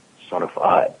sort of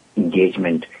our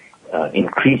engagement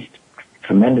increased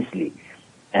tremendously.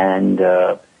 And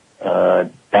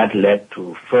that led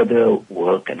to further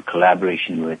work and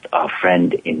collaboration with our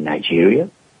friend in Nigeria,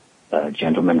 a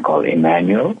gentleman called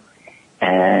Emmanuel.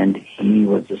 And he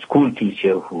was a school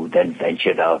teacher who then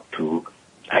ventured out to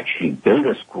actually build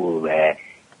a school where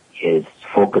his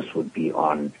focus would be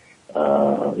on,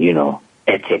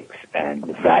 ethics and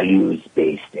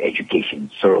values-based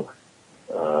education. So,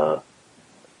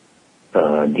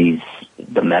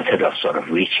 the method of sort of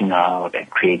reaching out and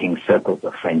creating circles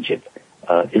of friendship,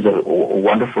 is a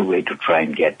wonderful way to try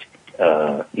and get,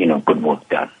 good work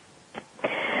done.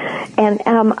 And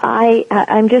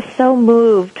I'm just so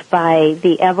moved by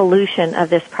the evolution of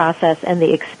this process and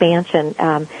the expansion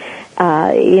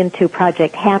into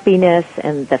Project Happiness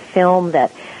and the film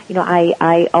that,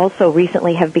 I also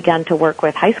recently have begun to work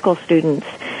with high school students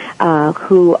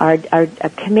who are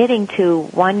committing to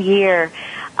 1 year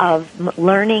of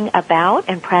learning about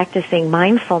and practicing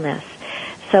mindfulness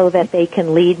so that they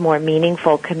can lead more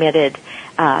meaningful, committed,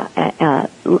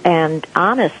 and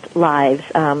honest lives.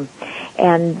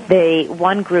 And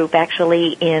one group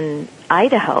actually in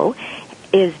Idaho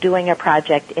is doing a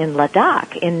project in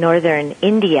Ladakh in northern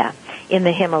India in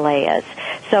the Himalayas.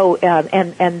 So,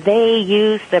 and they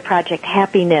use the Project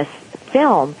Happiness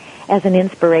film as an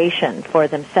inspiration for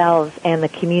themselves and the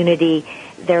community,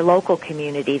 their local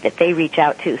community that they reach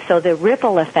out to. So the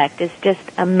ripple effect is just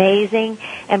amazing,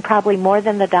 and probably more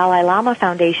than the Dalai Lama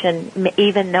Foundation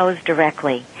even knows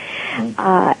directly.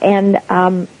 And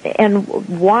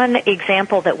one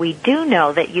example that we do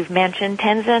know that you've mentioned,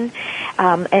 Tenzin,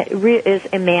 is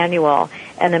Emmanuel,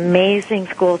 an amazing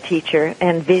school teacher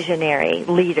and visionary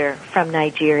leader from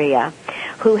Nigeria,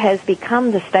 who has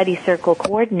become the study circle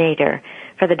coordinator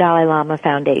for the Dalai Lama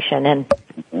Foundation. And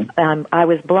I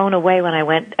was blown away when I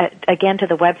went again to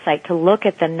the website to look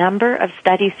at the number of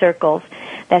study circles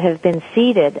that have been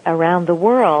seeded around the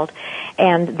world,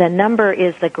 and the number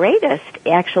is the greatest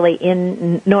actually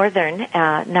in northern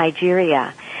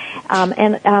Nigeria.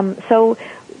 So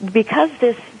because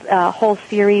this whole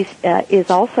series is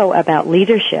also about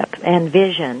leadership and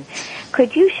vision,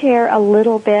 could you share a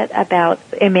little bit about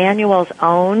Emmanuel's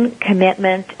own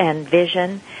commitment and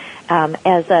vision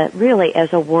as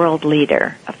a world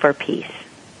leader for peace?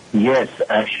 Yes,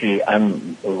 actually,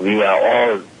 we are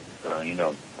all,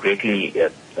 greatly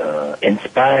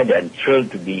inspired and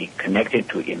thrilled to be connected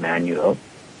to Emmanuel,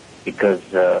 because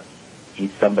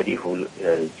he's somebody who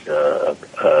is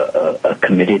a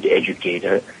committed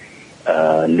educator,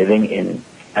 living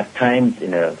at times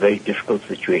in a very difficult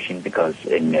situation, because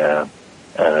in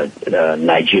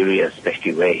Nigeria,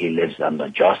 especially where he lives on the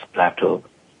Jos Plateau,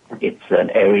 it's an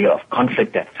area of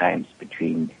conflict at times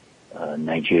between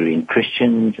Nigerian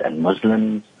Christians and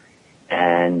Muslims,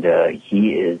 and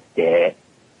he is there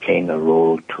playing a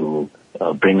role to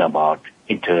bring about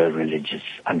inter-religious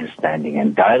understanding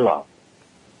and dialogue.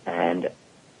 And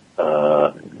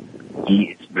he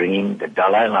is bringing the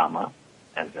Dalai Lama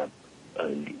as a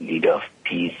leader of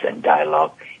peace and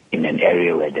dialogue in an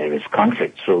area where there is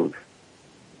conflict. So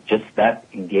just that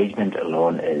engagement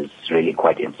alone is really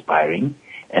quite inspiring.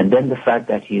 And then the fact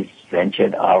that he's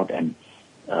ventured out and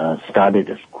started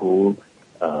a school,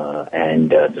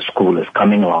 and the school is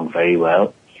coming along very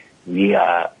well. We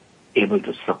are able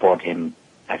to support him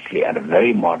actually at a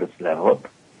very modest level,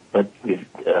 but with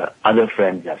other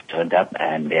friends have turned up,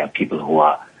 and there are people who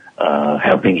are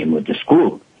helping him with the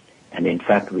school. And in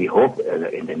fact, we hope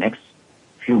in the next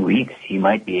few weeks he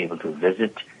might be able to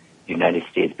visit the United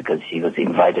States, because he was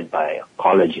invited by a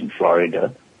college in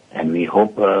Florida, and we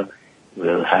hope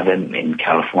we'll have him in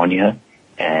California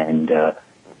and,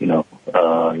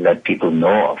 let people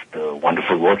know of the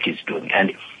wonderful work he's doing.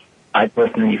 And I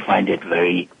personally find it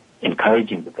very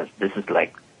encouraging, because this is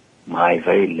like my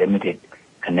very limited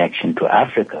connection to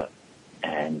Africa.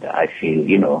 And I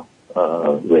feel,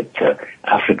 with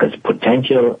Africa's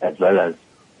potential as well as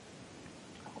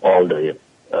all the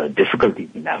difficulties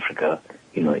in Africa,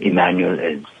 Emmanuel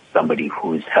is somebody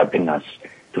who is helping us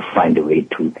to find a way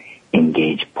to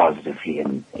engage positively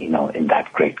in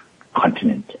that great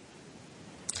continent.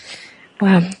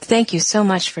 Wow. Thank you so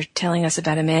much for telling us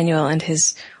about Emmanuel and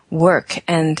his work,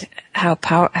 and how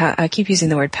I keep using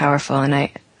the word powerful,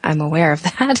 and I'm aware of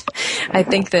that. I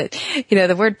think that,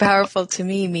 the word powerful to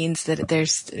me means that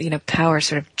there's, power,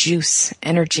 sort of juice,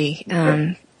 energy,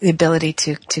 the ability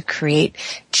to create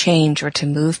change or to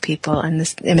move people. And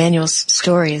this Emmanuel's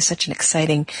story is such an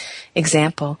exciting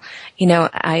example. You know,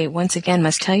 I once again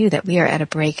must tell you that we are at a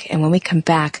break, and when we come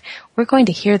back, we're going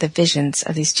to hear the visions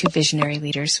of these two visionary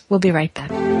leaders. We'll be right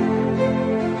back.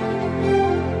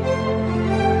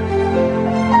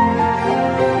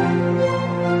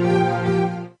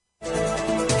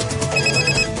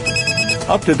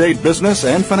 Up-to-date business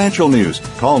and financial news.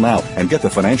 Call now and get the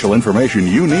financial information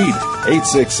you need.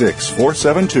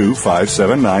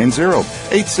 866-472-5790.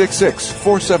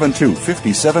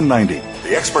 866-472-5790.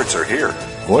 The experts are here.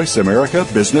 Voice America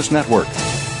Business Network.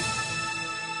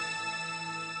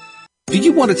 Do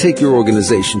you want to take your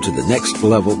organization to the next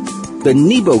level? The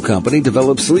Nebo Company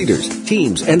develops leaders,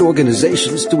 teams, and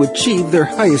organizations to achieve their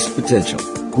highest potential.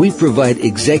 We provide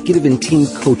executive and team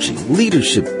coaching,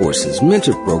 leadership courses,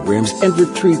 mentor programs, and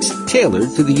retreats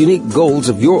tailored to the unique goals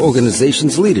of your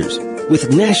organization's leaders.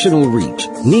 With national reach,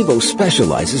 Nebo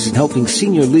specializes in helping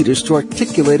senior leaders to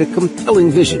articulate a compelling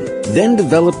vision, then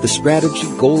develop the strategy,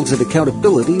 goals, and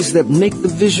accountabilities that make the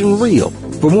vision real.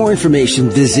 For more information,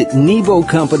 visit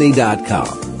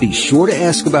NeboCompany.com. Be sure to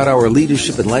ask about our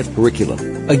leadership and life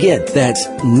curriculum. Again, that's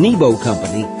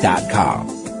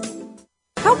NeboCompany.com.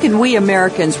 How can we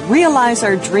Americans realize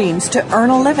our dreams to earn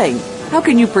a living? How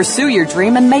can you pursue your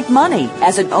dream and make money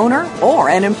as an owner or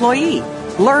an employee?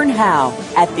 Learn how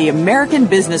at The American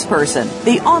Business Person,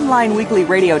 the online weekly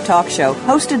radio talk show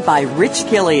hosted by Rich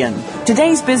Killian.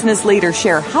 Today's business leaders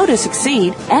share how to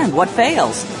succeed and what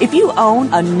fails. If you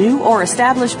own a new or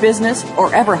established business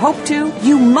or ever hope to,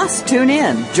 you must tune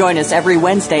in. Join us every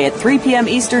Wednesday at 3 p.m.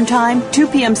 Eastern Time, 2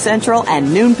 p.m. Central,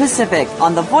 and noon Pacific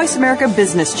on the Voice America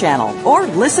Business Channel, or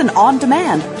listen on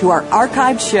demand to our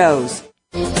archived shows.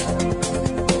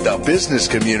 The business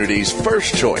community's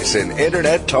first choice in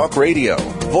Internet Talk Radio.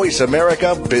 Voice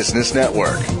America Business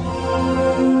Network.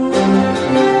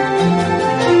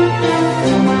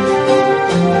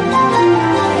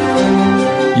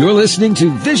 You're listening to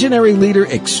Visionary Leader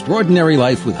Extraordinary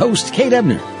Life with host Kate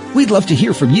Ebner. We'd love to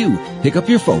hear from you. Pick up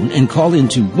your phone and call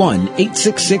into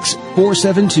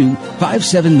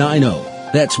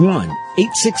 1-866-472-5790. That's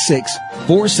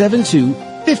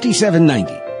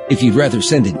 1-866-472-5790. If you'd rather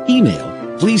send an email,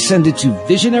 please send it to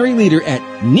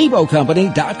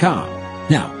visionaryleader@nebocompany.com.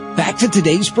 Now, back to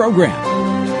today's program.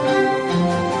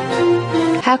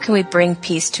 How can we bring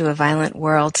peace to a violent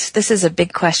world? This is a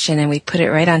big question, and we put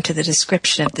it right onto the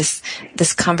description of this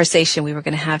conversation we were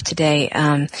going to have today.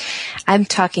 I'm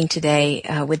talking today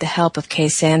with the help of Kay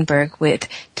Sandberg with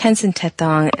Tenzin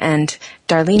Tethong and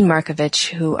Darlene Markovich,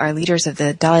 who are leaders of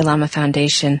the Dalai Lama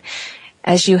Foundation.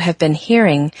 As you have been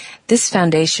hearing, this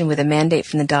foundation, with a mandate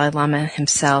from the Dalai Lama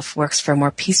himself, works for a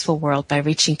more peaceful world by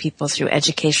reaching people through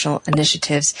educational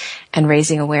initiatives and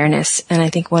raising awareness. And I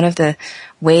think one of the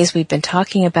ways we've been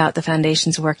talking about the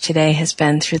foundation's work today has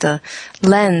been through the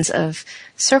lens of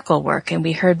circle work. And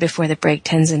we heard before the break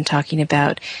Tenzin talking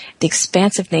about the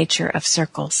expansive nature of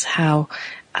circles, how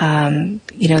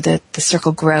the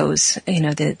circle grows,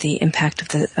 the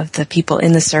impact of the people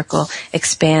in the circle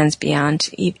expands beyond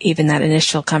even that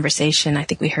initial conversation. I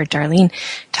think we heard Darlene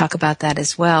talk about that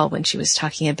as well when she was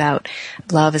talking about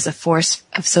love as a force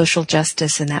of social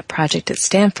justice and that project at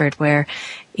Stanford where,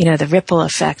 the ripple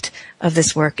effect of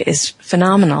this work is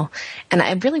phenomenal. And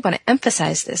I really want to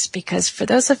emphasize this because for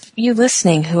those of you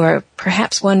listening who are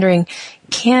perhaps wondering,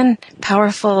 can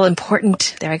powerful,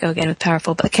 important, there I go again with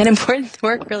powerful, but can important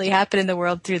work really happen in the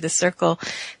world through the circle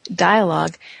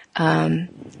dialogue?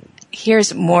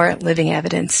 Here's more living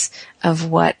evidence of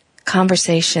what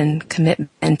conversation,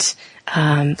 commitment,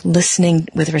 listening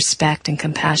with respect and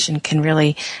compassion can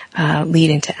really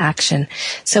lead into action.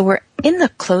 So we're in the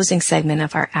closing segment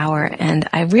of our hour, and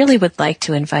I really would like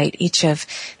to invite each of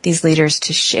these leaders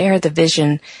to share the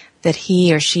vision that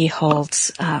he or she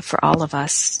holds for all of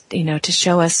us, to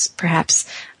show us perhaps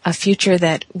a future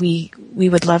that we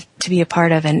would love to be a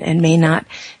part of and may not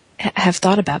have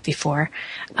thought about before.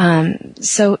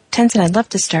 So, Tenzin, I'd love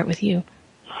to start with you.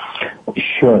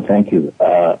 Sure, thank you.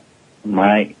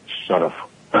 My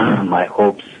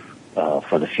hopes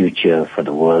for the future for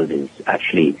the world is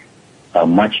actually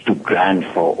much too grand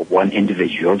for one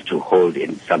individual to hold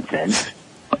in some sense,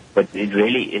 but it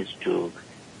really is to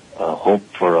hope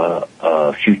for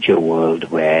a future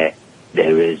world where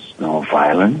there is no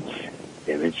violence,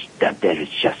 there is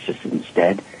justice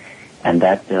instead, and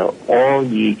that all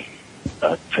the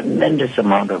tremendous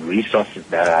amount of resources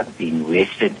that are being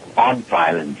wasted on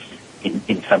violence,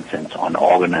 in some sense, on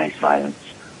organized violence,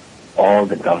 all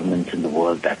the governments in the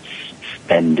world that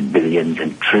spend billions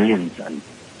and trillions on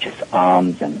just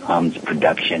arms and arms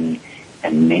production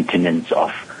and maintenance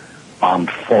of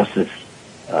armed forces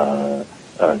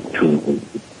to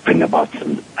bring about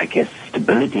some, I guess,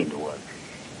 stability in the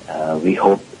world. We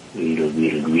hope we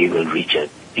will reach a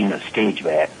stage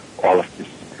where all of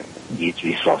these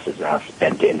resources are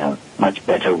spent in a much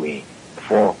better way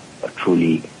for a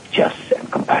truly just and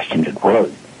compassionate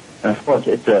world. And of course,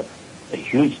 it's a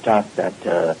huge task that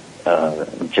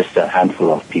just a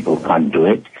handful of people can't do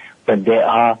it, but there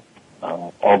are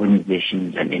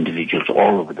organizations and individuals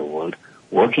all over the world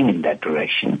working in that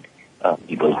direction,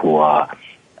 people who are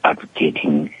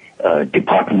advocating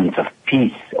departments of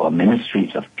peace or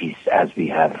ministries of peace, as we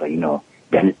have,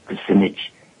 Dennis Kucinich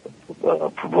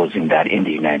proposing that in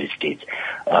the United States.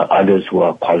 Others who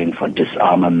are calling for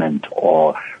disarmament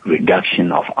or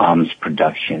reduction of arms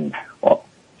production or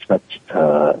such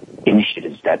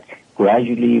initiatives that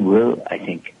gradually will, I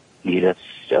think, lead us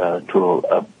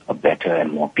to a better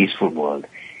and more peaceful world.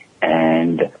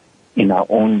 And in our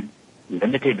own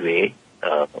limited way,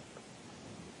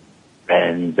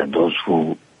 friends and those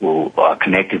who are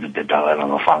connected with the Dalai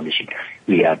Lama Foundation,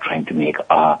 we are trying to make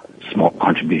our small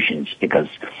contributions because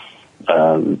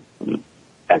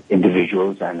as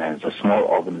individuals and as a small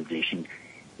organization,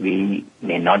 we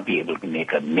may not be able to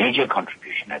make a major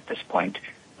contribution at this point,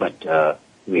 but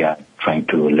we are trying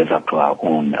to live up to our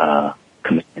own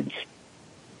commitments.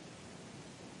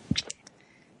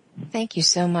 Thank you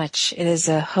so much. It is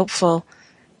a hopeful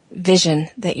vision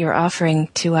that you're offering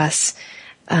to us.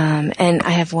 And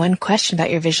I have one question about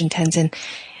your vision, Tenzin.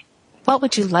 What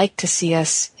would you like to see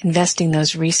us investing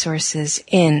those resources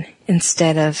in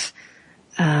instead of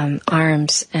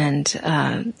arms and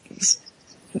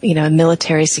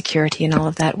military security and all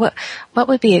of that? What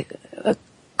would be a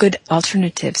good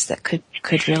alternatives that could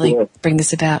really bring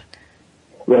this about?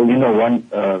 Well, one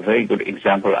very good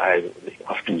example I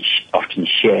often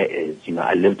share is,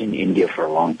 I lived in India for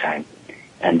a long time,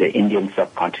 and the Indian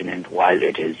subcontinent, while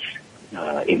it is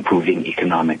improving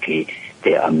economically,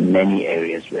 there are many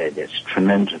areas where there's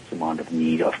tremendous amount of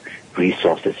need of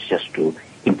resources just to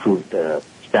improve the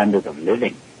standard of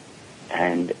living.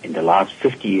 And in the last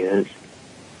 50 years,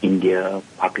 India,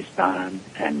 Pakistan,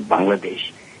 and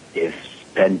Bangladesh, they've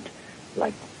spent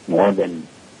like more than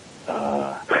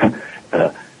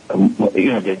they're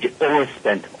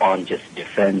overspent on just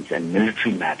defense and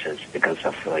military matters because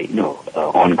of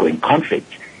ongoing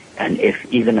conflicts. And if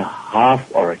even a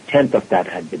half or a tenth of that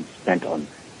had been spent on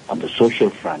the social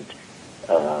front,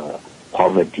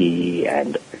 poverty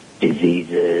and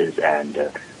diseases and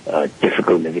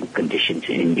difficult living conditions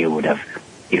in India would have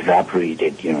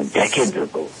evaporated, decades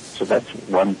ago. So that's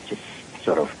one just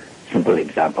sort of simple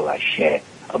example I share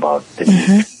about the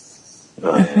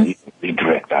need to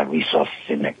redirect our resources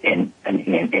in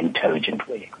an intelligent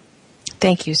way.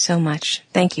 Thank you so much.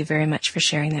 Thank you very much for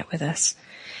sharing that with us.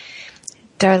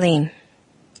 Darlene,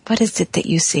 what is it that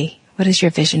you see? What is your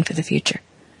vision for the future?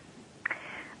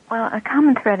 Well, a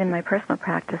common thread in my personal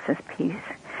practice is peace.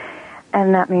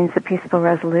 And that means the peaceful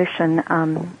resolution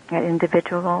at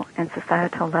individual and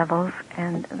societal levels.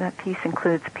 And that peace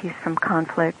includes peace from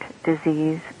conflict,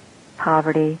 disease,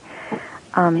 poverty,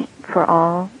 for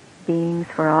all beings,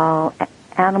 for all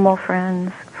animal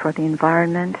friends, for the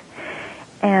environment.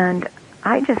 And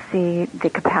I just see the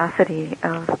capacity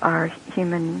of our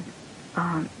human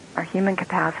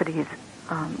capacities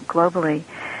globally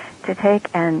to take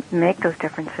and make those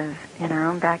differences in our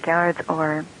own backyards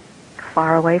or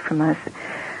far away from us,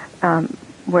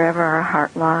 wherever our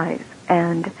heart lies.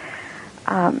 And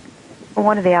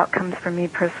one of the outcomes for me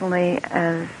personally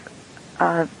as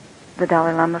the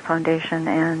Dalai Lama Foundation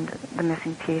and the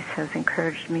Missing Piece has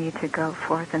encouraged me to go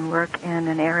forth and work in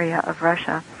an area of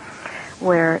Russia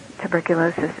where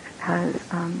tuberculosis has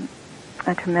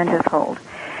a tremendous hold.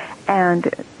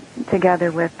 And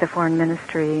together with the foreign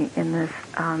ministry in this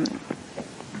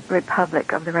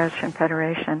Republic of the Russian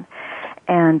Federation,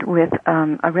 and with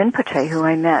a Rinpoche who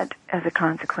I met as a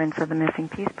consequence of the Missing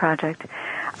Peace Project,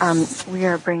 we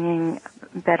are bringing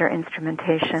better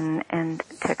instrumentation and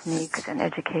techniques and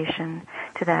education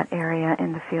to that area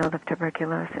in the field of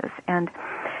tuberculosis. And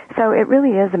so it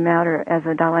really is a matter, as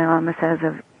the Dalai Lama says,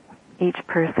 of each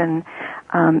person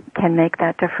can make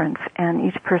that difference, and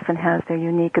each person has their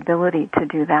unique ability to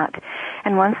do that.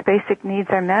 And once basic needs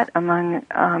are met among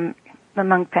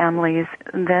families,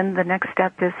 then the next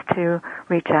step is to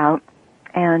reach out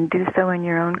and do so in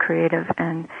your own creative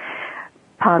and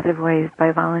positive ways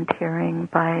by volunteering,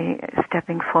 by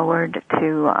stepping forward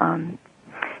to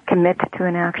commit to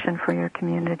an action for your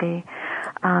community.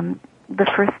 The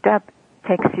first step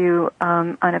takes you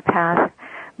on a path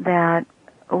that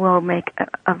will make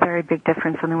a very big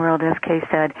difference in the world, as Kay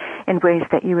said, in ways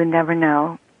that you would never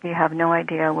know. You have no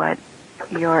idea what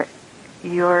your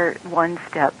your one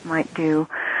step might do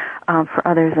for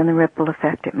others and the ripple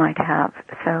effect it might have.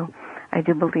 So I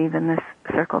do believe in this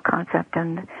circle concept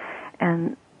and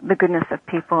the goodness of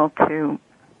people to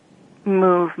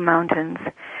move mountains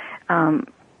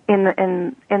in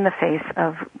the face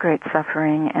of great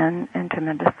suffering and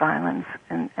tremendous violence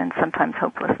and sometimes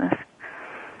hopelessness.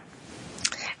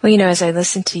 Well, as I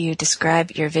listen to you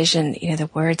describe your vision, the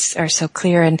words are so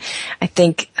clear, and I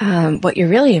think what you're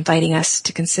really inviting us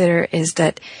to consider is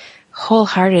that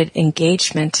wholehearted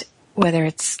engagement, whether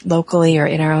it's locally or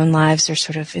in our own lives or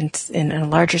sort of in a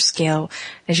larger scale,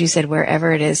 as you said,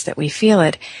 wherever it is that we feel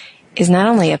it, is not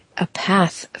only a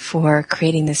path for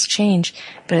creating this change,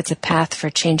 but it's a path for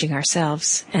changing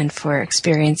ourselves and for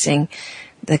experiencing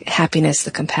the happiness, the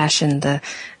compassion, the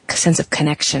sense of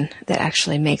connection that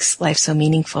actually makes life so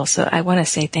meaningful. So I want to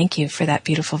say thank you for that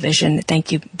beautiful vision.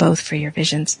 Thank you both for your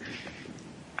visions.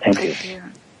 Thank you.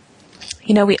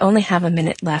 We only have a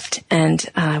minute left, and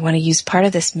I want to use part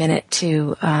of this minute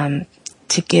to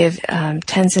give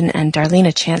Tenzin and Darlene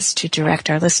a chance to direct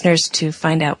our listeners to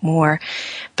find out more.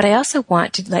 But I also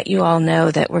want to let you all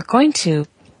know that we're going to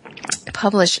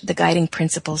publish the guiding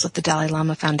principles of the Dalai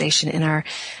Lama Foundation in our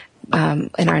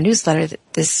newsletter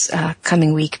this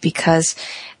coming week, because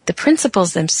the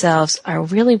principles themselves are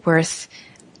really worth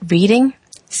reading,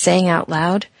 saying out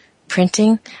loud,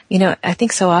 printing. I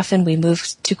think so often we move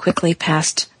too quickly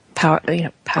past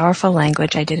powerful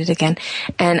language. I did it again.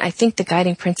 And I think the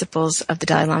guiding principles of the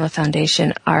Dalai Lama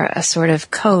Foundation are a sort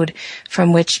of code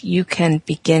from which you can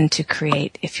begin to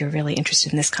create if you're really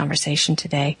interested in this conversation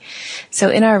today. So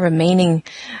in our remaining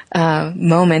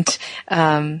moment,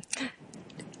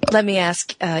 let me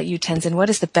ask you, Tenzin, what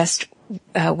is the best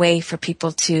way for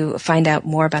people to find out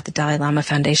more about the Dalai Lama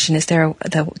Foundation? Is there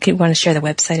do you want to share the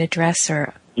website address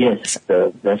or? Yes,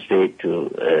 the best way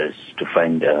is to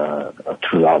find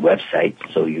through our website.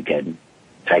 So you can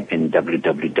type in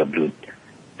www.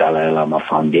 Dalai Lama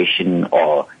Foundation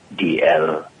or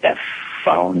DLF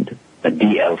Found,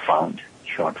 DL Found,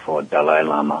 short for Dalai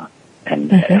Lama, and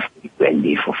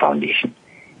FND for Foundation.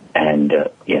 And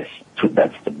yes, so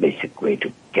that's the basic way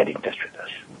to get in touch with us.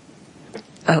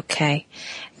 Okay,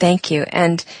 thank you.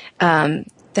 And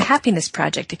the Happiness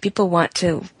Project, if people want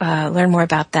to learn more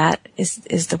about that,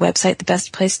 is the website the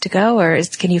best place to go, or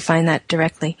can you find that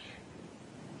directly?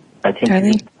 I think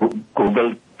Darlene?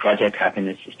 Google Project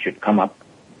Happiness, it should come up.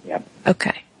 Yep.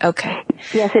 Okay.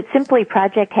 Yes, it's simply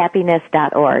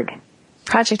projecthappiness.org.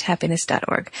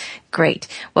 projecthappiness.org. Great.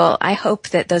 Well, I hope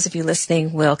that those of you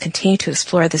listening will continue to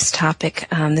explore this topic.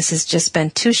 This has just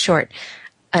been too short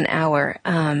an hour.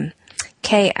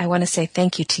 Kay, I want to say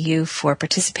thank you to you for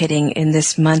participating in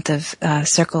this month of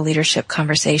Circle Leadership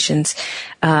Conversations.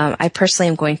 I personally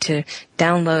am going to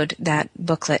download that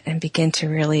booklet and begin to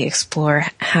really explore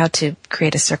how to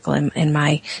create a circle in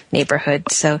my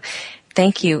neighborhood. So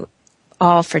thank you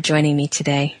all for joining me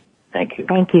today. Thank you.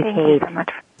 Thank you, Kate. Thank you so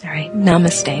much. All right.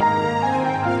 Namaste.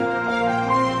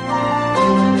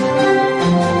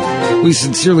 We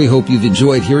sincerely hope you've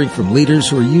enjoyed hearing from leaders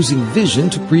who are using vision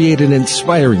to create an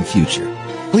inspiring future.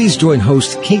 Please join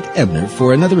host Kate Ebner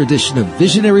for another edition of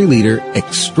Visionary Leader,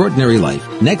 Extraordinary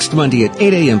Life next Monday at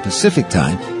 8 a.m. Pacific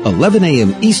Time, 11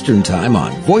 a.m. Eastern Time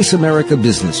on Voice America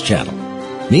Business Channel.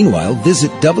 Meanwhile, visit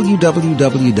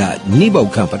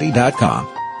www.nebocompany.com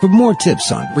for more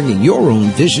tips on bringing your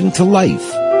own vision to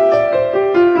life.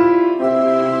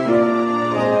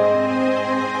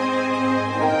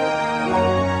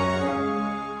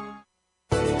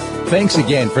 Thanks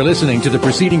again for listening to the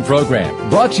preceding program,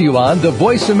 brought to you on the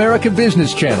Voice America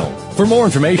Business Channel. For more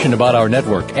information about our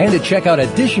network and to check out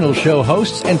additional show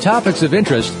hosts and topics of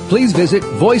interest, please visit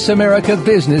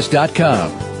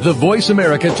voiceamericabusiness.com. The Voice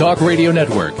America Talk Radio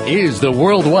Network is the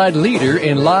worldwide leader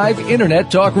in live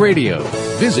Internet talk radio.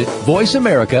 Visit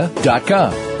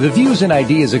voiceamerica.com. The views and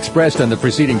ideas expressed on the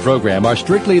preceding program are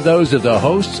strictly those of the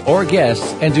hosts or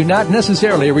guests and do not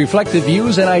necessarily reflect the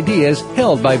views and ideas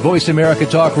held by Voice America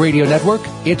Talk Radio Network,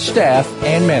 its staff,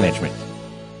 and management.